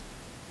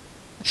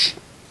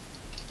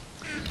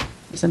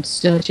 Because I'm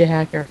such a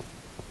hacker.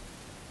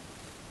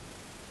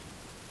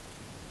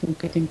 So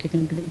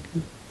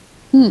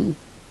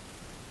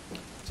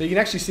you can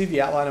actually see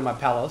the outline of my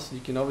palace. You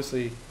can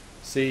obviously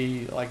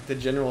see like the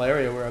general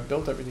area where I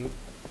built everything.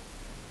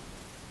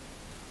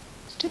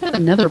 It's too bad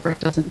another brick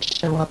doesn't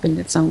show up in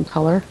its own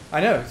color.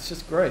 I know, it's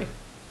just grey.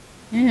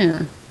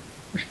 Yeah.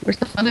 Where's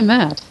the fun in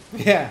that?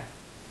 Yeah.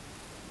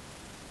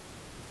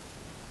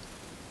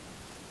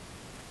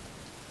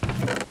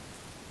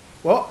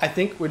 Well, I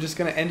think we're just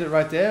going to end it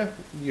right there.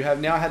 You have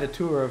now had a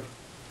tour of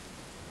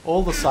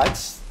all the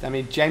sites. I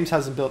mean, James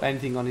hasn't built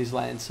anything on his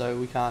land, so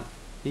we can't.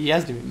 He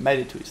hasn't even made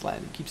it to his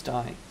land. He keeps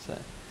dying. So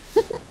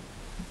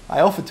I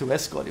offered to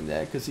escort him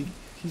there because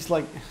he's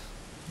like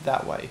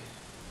that way.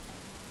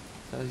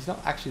 So he's not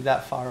actually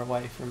that far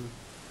away from.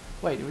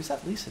 Wait, is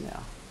that Lisa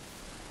now?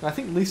 No, I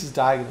think Lisa's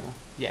diagonal.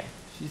 Yeah,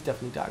 she's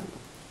definitely diagonal.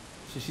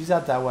 So she's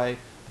out that way.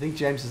 I think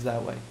James is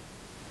that way.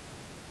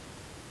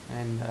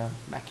 And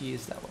Maki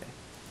is that way.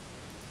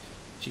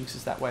 Jinx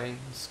is that way. And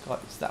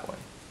Scott is that way.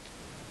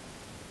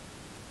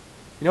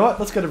 You know what?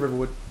 Let's go to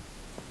Riverwood.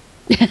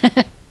 You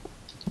can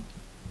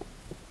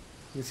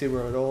see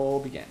where it all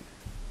began.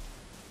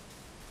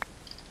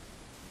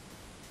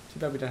 Too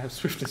bad we don't have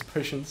swiftness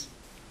potions.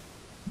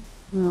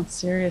 Well,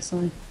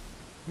 seriously.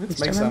 Let's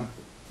make some.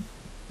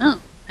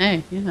 Oh,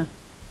 hey, yeah.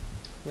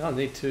 We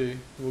only need 2.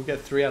 We'll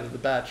get 3 out of the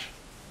batch.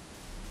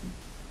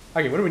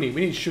 Okay, what do we need?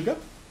 We need sugar.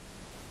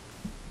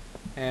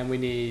 And we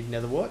need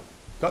nether wart.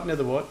 Got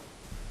nether wart.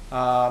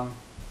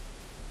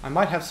 I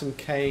might have some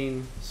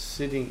cane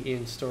sitting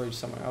in storage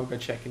somewhere. I'll go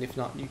check, and if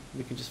not,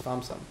 we can just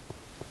farm some.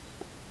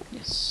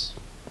 Yes.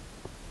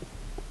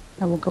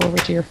 I will go over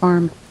to your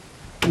farm.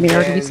 I mean,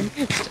 already be some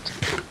fixed.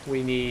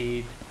 We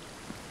need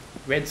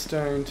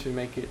redstone to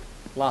make it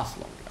last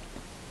longer.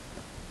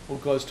 Or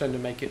glowstone to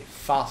make it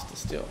faster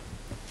still.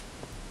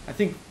 I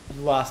think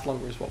last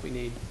longer is what we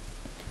need.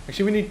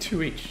 Actually, we need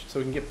 2 each, so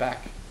we can get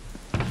back.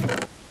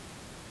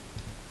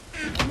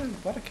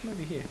 Why'd I come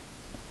over here?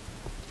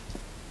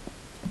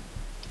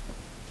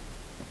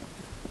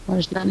 Well,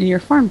 there's none in your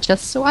farm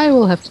chest, so I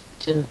will have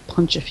to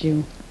punch a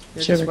few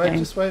Yeah, sugar cane.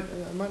 just wait.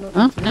 I might not.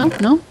 Oh, no,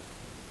 no?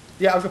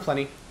 Yeah, I've got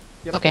plenty.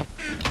 Yep. Okay.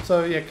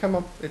 So yeah, come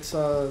up. It's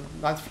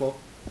 9th floor.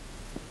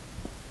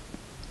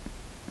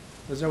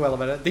 There's no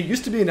elevator. There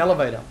used to be an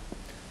elevator,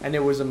 and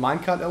there was a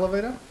minecart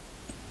elevator.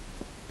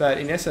 But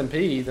in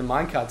SMP, the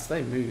minecarts,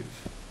 they move.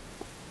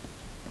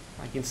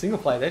 Like in single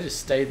player, they just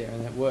stay there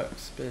and it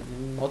works. But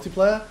in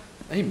multiplayer,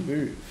 they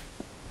move.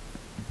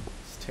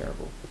 It's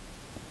terrible.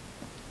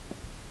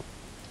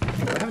 Do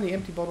I have any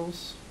empty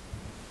bottles?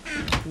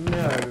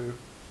 No.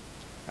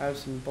 I have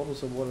some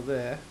bottles of water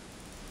there.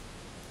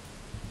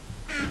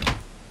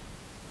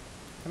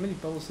 How many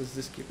bottles does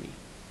this give me?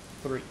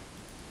 3.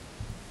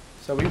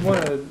 So we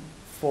wanted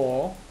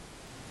 4.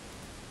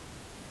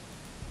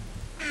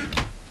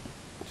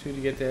 2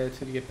 to get there,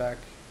 2 to get back.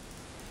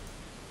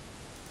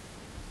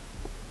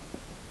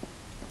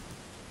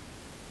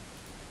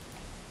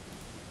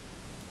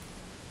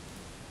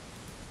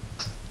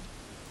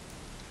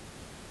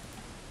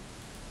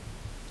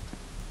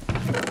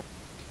 Okay,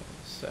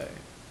 so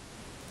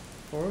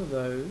 4 of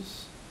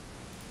those.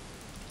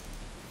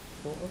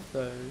 4 of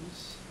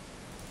those.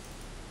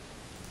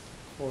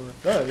 4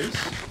 of those.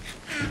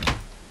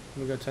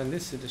 We're going to turn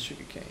this into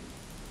sugar cane.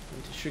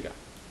 Into sugar.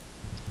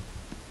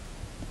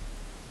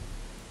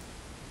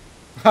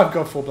 I've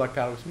got 4 black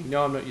powder with me.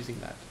 No, I'm not using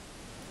that.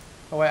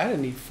 Oh wait, I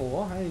didn't need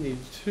 4. I only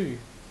needed 2.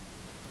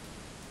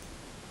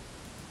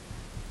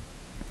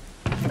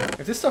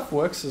 If this stuff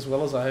works as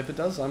well as I hope it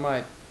does, I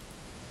might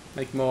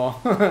make more.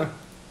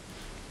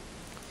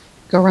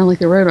 Go around like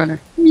the Roadrunner.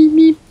 Meep,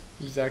 meep.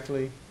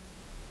 Exactly.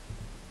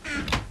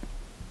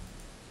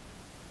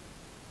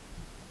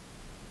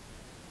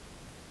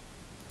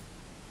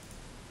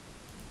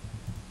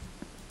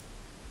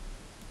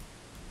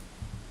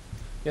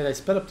 Yeah, they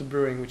sped up the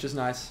brewing, which is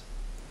nice.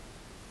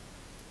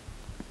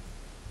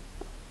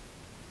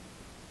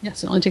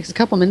 Yes, it only takes a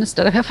couple minutes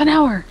instead of half an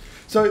hour.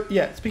 So,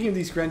 yeah, speaking of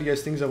these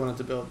grandiose things I wanted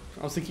to build,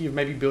 I was thinking of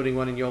maybe building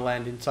one in your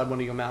land inside one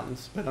of your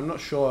mountains, but I'm not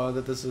sure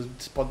that there's a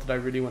spot that I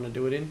really want to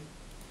do it in.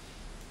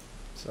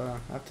 So,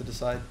 I have to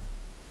decide.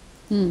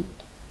 Hmm.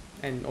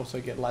 And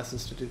also get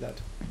licensed to do that.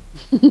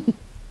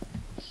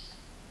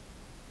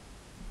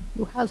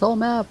 Who has all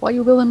map? Why are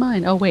you building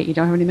mine? Oh, wait, you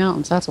don't have any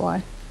mountains. That's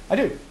why. I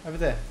do, over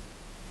there.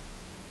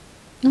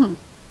 Hmm.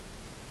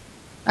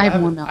 I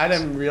have more mountains. I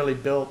haven't really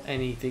built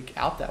anything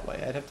out that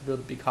way. I'd have to build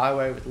a big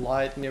highway with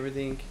light and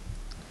everything.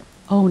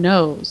 Oh,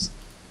 noes.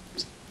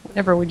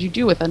 Whatever would you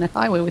do with a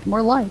highway with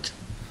more light?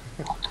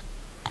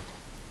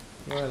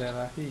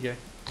 Whatever. Here you go.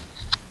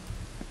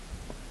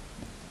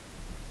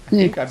 I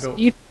think I built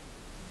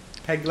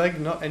peg leg,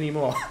 not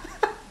anymore.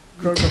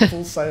 Grow to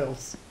full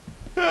sails.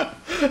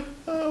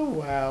 Oh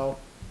wow.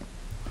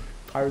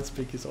 Pirate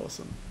Speak is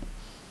awesome.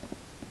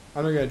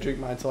 I'm not going to drink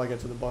mine until I get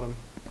to the bottom.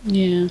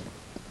 Yeah.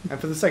 And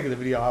for the sake of the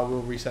video, I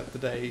will reset the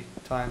day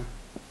time.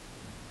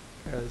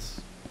 Because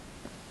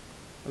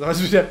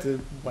otherwise we'd have to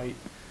wait.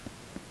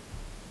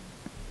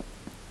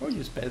 Or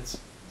use beds,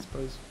 I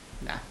suppose.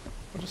 Nah,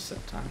 I'll just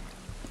set time.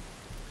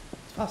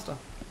 It's faster.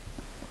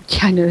 Yeah,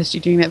 I noticed you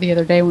doing that the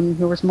other day when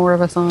there was more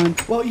of us on.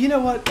 Well, you know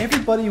what?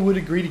 Everybody would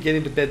agree to get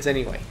into beds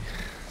anyway.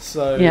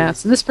 So yeah,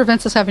 so this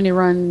prevents us having to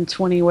run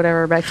 20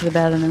 whatever back to the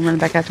bed and then run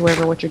back out to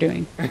wherever what you're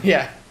doing.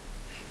 Yeah.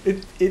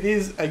 It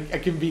is a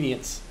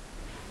convenience.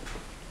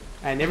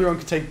 And everyone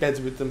could take beds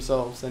with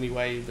themselves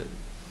anyway, but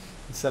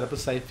set up a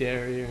safe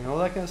area and all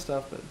that kind of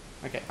stuff. But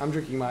okay, I'm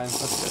drinking mine.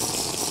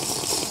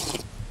 Let's go.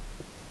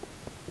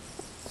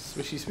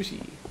 Swishy,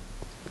 swishy.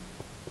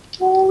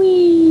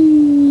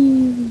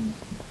 Whee!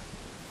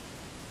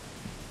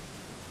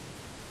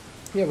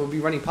 Yeah, we'll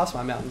be running past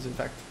my mountains, in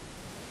fact.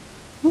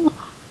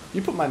 Oh,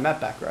 You put my map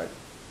back, right?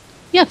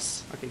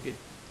 yes. Okay, good.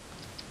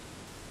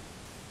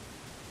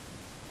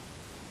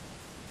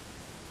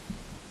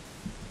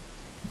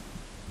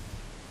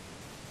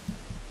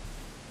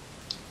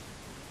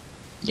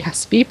 Yeah,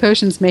 speed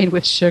potions made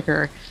with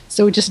sugar.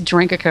 So we just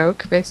drank a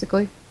Coke,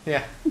 basically.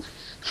 Yeah.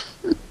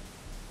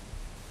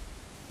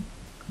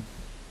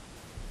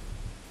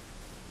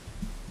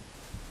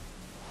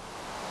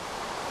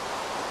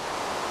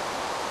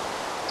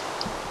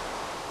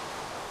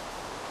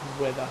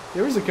 Weather.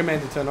 There is a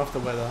command to turn off the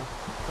weather,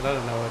 but I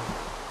don't know it.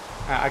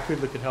 I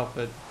could look at help,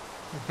 but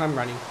I'm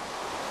running.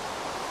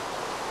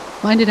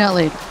 Find it out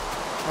later.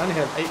 I only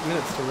have 8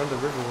 minutes to run to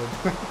Riverwood.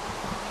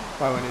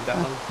 Why won't need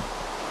that long?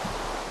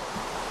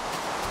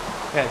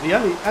 Yeah, the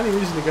only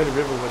reason to go to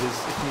Riverwood is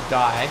if you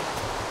die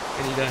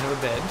and you don't have a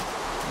bed,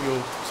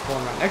 you'll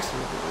spawn right next to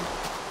Riverwood.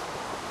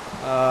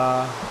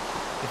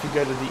 If you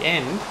go to the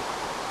end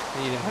and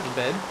you don't have a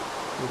bed,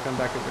 you'll come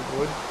back at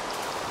Riverwood.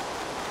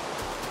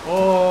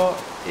 Or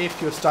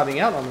if you're starting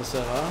out on the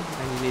server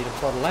and you need a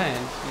plot of land,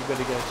 you've got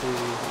to go to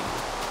the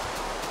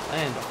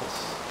land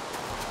office,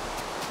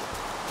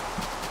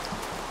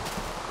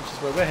 which is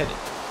where we're headed.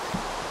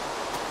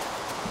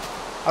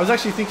 I was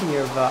actually thinking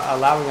of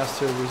allowing us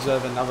to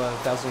reserve another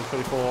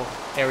 1024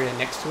 area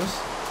next to us.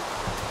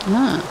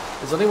 Ah.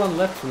 There's only one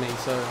left for me,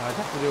 so I'd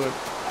have to do it.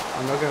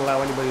 I'm not going to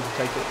allow anybody to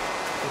take it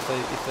if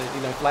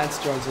if Lance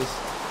joins us.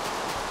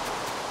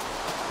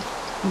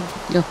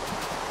 Go,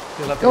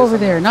 He'll have to go over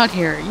somewhere there, else. not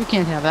here. You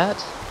can't have that.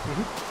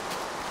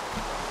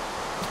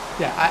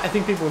 Yeah, I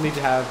think people need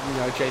to have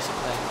adjacent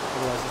land,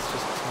 otherwise it's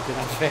just a bit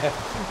unfair.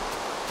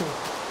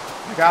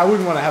 Like I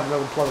wouldn't want to have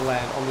another plot of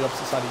land on the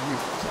opposite side of you,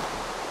 for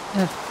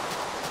example.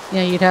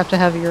 Yeah, you'd have to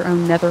have your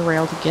own nether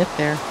rail to get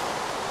there.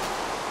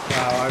 No,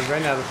 I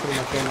ran out of pretty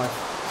much all my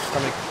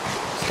stomach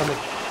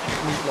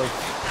meatloaf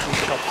meat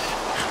chops.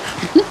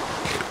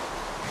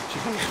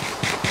 Chicken.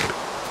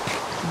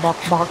 Bok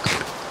bok.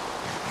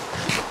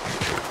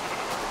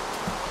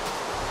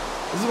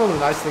 This is one of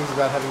the nice things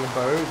about having a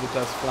bow that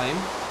does flame,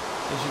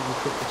 is you can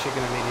cook the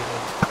chicken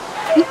immediately.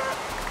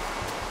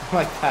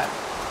 Like that.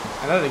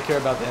 And I don't care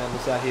about the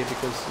animals out here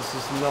because this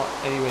is not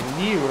anywhere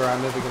near where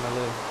I'm ever going to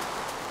live.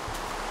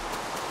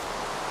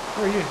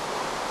 Where are you?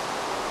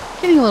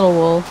 Getting a little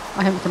wool.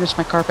 I haven't finished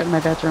my carpet in my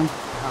bedroom.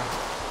 Uh-huh.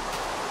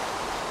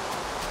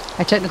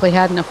 I technically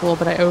had enough wool,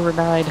 but I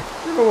overdied.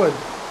 Riverwood.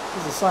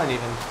 There's a sign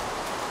even.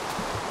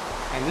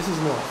 And this is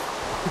north.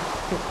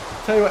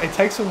 Tell you what, it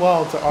takes a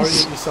while to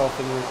orient yourself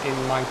in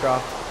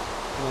Minecraft.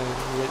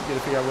 You got to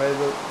figure out where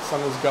the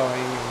sun is going.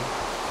 And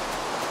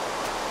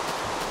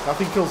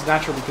nothing feels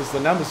natural because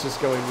the numbers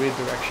just go in weird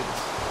directions.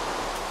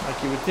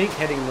 Like you would think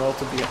heading north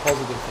would be a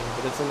positive thing,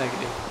 but it's a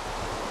negative.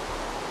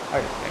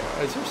 Okay,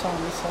 is there a sign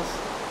in this house?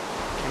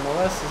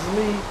 MLS, this is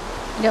me.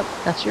 Yep,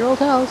 that's your old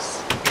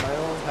house. My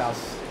old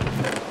house.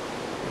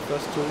 The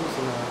first tools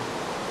and a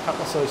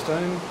cutlass or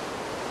stone,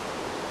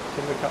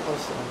 timber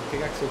cutlass and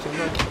pickaxe or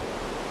timber.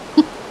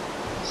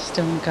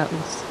 Stone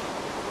cutlass.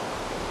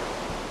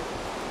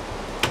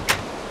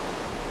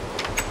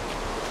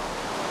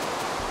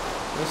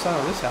 No sign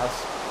on this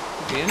house.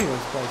 Could be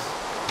anyone's place.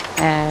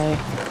 Hey.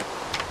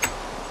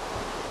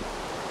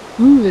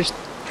 Ooh, there's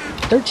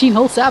 13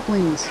 whole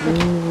saplings.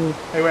 Ooh.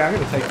 Hey, wait, I'm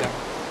gonna take that.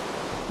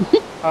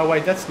 Oh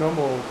wait, that's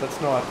normal. That's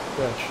not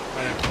birch.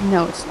 Right.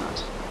 No, it's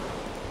not.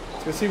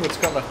 Let's go see what's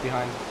got left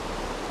behind,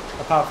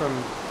 apart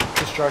from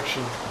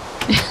destruction.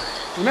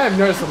 You may have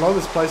noticed a lot of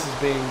this place is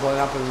being blown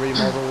up and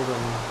remodeled,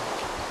 and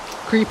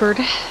Creepered.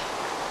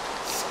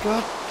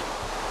 Scott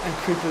and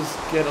creepers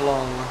get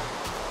along.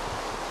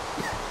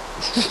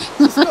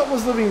 So Scott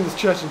was living in this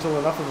church until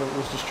enough of it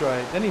was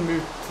destroyed. Then he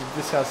moved to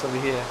this house over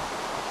here.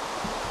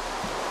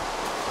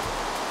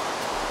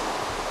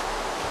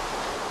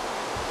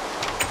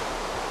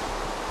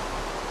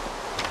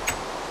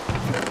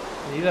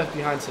 And he left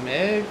behind some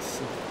eggs,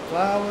 some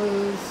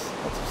flowers,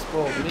 lots of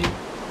spoiled meat.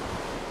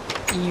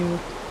 You.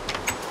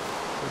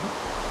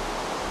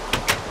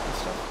 And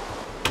stuff.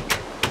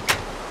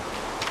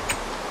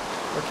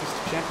 Breakfast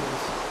of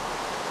champions.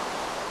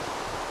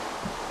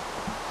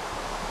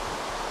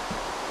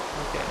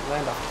 Okay,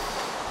 land office.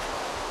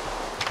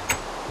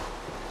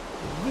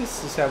 This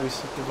is how we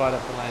divide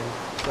up the land.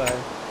 So,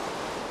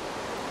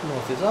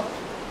 north is up,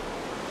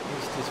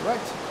 east is right,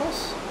 of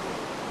course.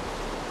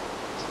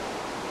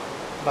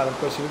 But of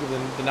course, you look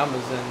at the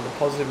numbers, and the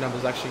positive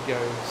numbers actually go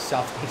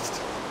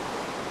southeast.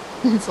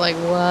 It's like,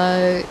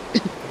 what?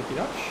 Thank you,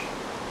 Notch.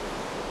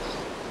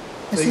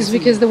 This is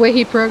because the way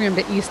he programmed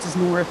it, east is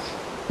north.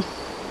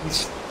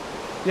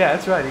 Yeah,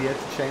 that's right. He had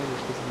to change it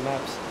because of the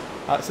maps.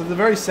 So the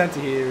very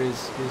center here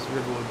is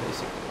Riverwood,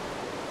 basically.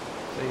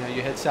 So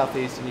you head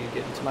southeast and you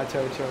get into my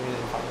territory and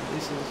then find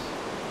Lisa's.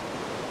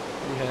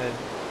 You head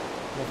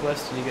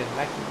northwest and you get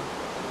Maki,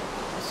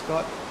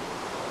 Scott,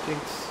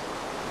 Jinx,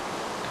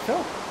 Phil,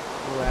 all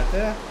the way out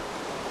there.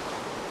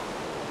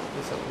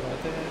 Lisa, all the way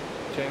out there.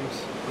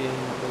 James being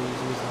the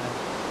using his land.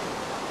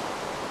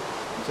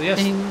 So yes.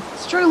 And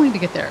struggling to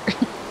get there.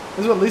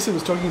 This is what Lisa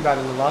was talking about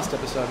in the last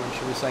episode when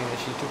she was saying that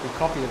she took a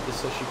copy of this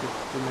so she could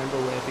remember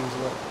where things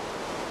were.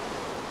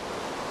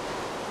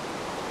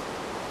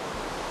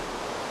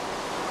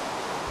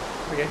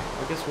 Okay,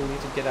 I guess we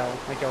need to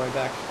make our way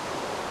back.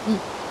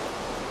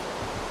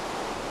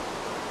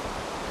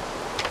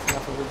 That's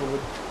enough of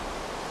Riverwood.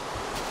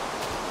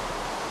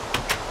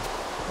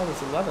 Oh,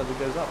 there's a ladder that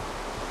goes up.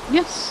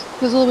 Yes,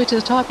 goes all the way to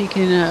the top. You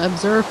can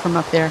observe from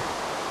up there.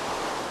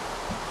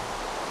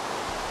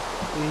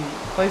 The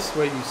place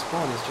where you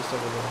spawn is just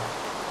over there.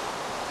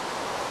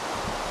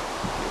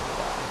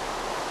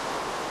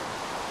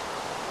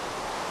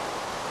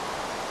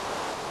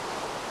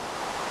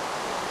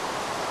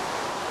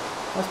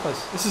 Nice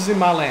place. This is in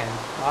my land.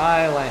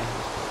 My land.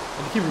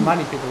 And you keep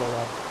reminding people of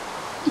that.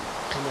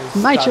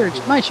 My church,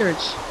 my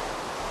church.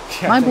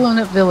 Yeah, my blown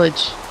up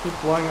village.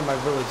 Keep blowing up my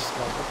village,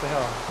 Scott. What the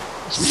hell?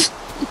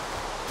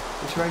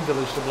 It's your own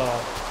village to blow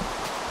up.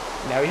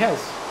 Now he has.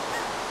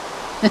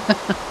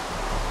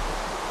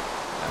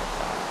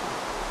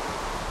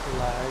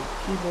 Like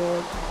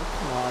keyboard. Oh,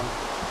 come on.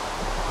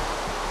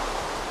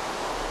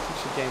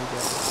 What's your game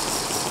get?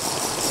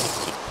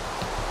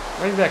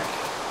 Right back.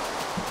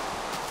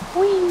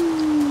 Whee!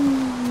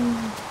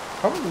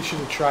 Probably should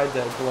have tried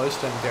the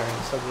glowstone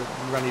variant so that it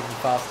would run even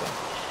faster.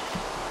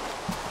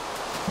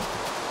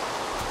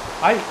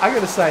 I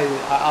gotta say,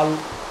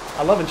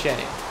 I love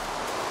enchanting,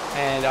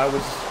 and I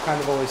was kind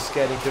of always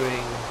scared of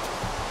doing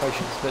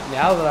potions, but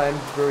now that I'm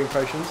brewing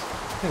potions,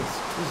 this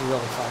is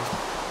really fun.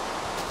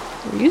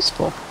 They're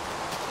useful.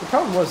 The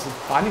problem was that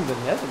finding the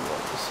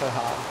netherworld was so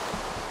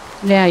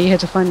hard. Yeah, you had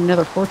to find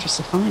another fortress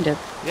to find it.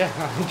 Yeah,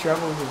 I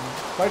traveled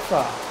quite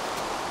far.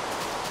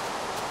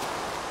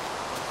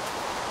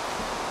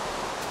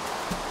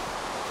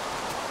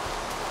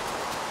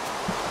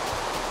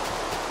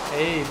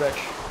 Hey, Butch,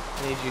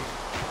 I need you.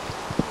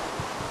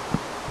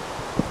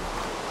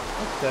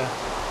 What the?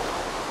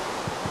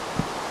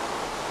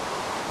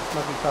 This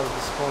might be part of the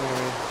spawn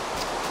area.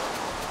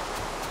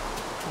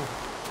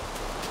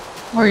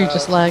 Or you're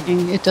just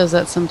lagging. It does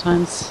that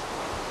sometimes.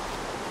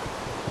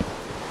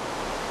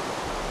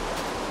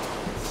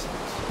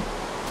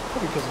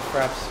 Probably because of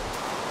fraps.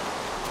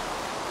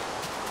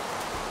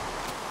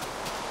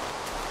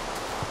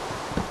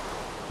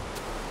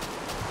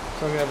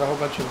 So I'm gonna have a whole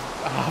bunch of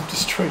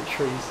half-destroyed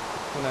trees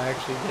when I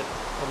actually get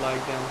the lag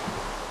down.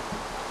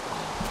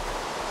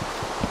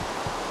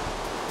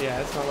 Yeah,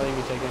 it's not letting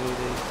me take any of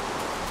these.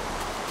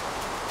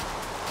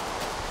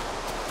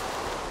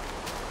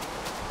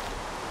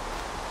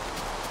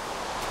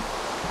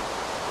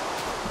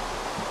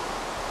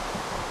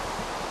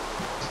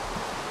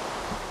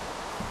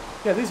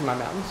 Yeah, these are my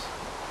mountains.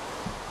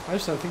 I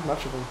just don't think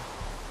much of them.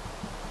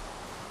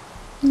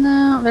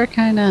 No, they're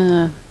kind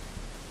of...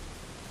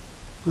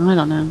 I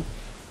don't know.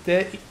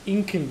 They're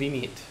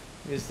inconvenient,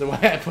 is the way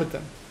I put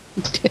them.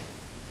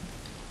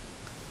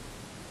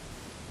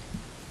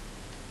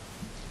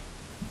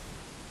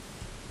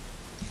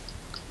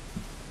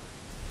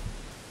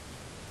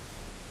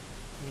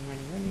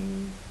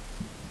 Running.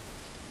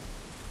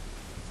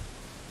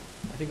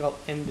 I think I'll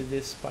end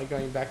this by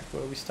going back to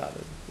where we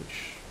started,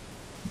 which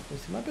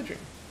is in my bedroom.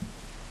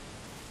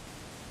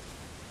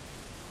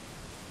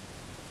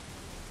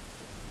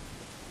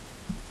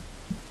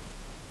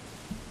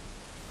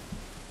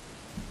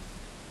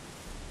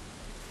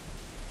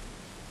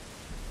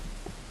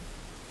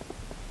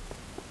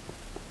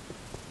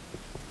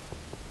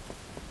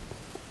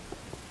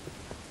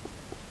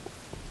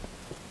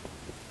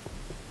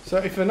 So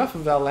if enough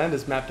of our land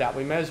is mapped out,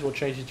 we may as well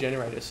change the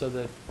generator so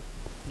the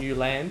new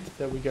land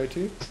that we go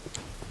to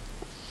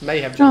may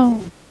have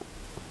generators. Oh,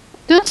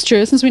 that's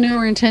true. Since we know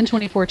we're in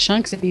 1024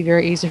 chunks, it'd be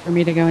very easy for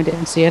me to go into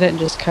MC Edit and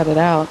just cut it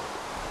out.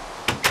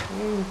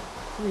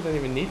 We don't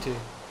even need to.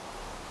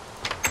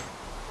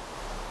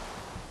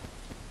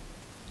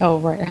 Oh,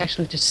 right. I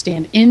actually just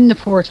stand in the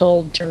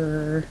portal.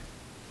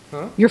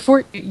 Huh?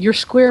 Your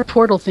square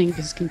portal thing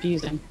is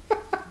confusing.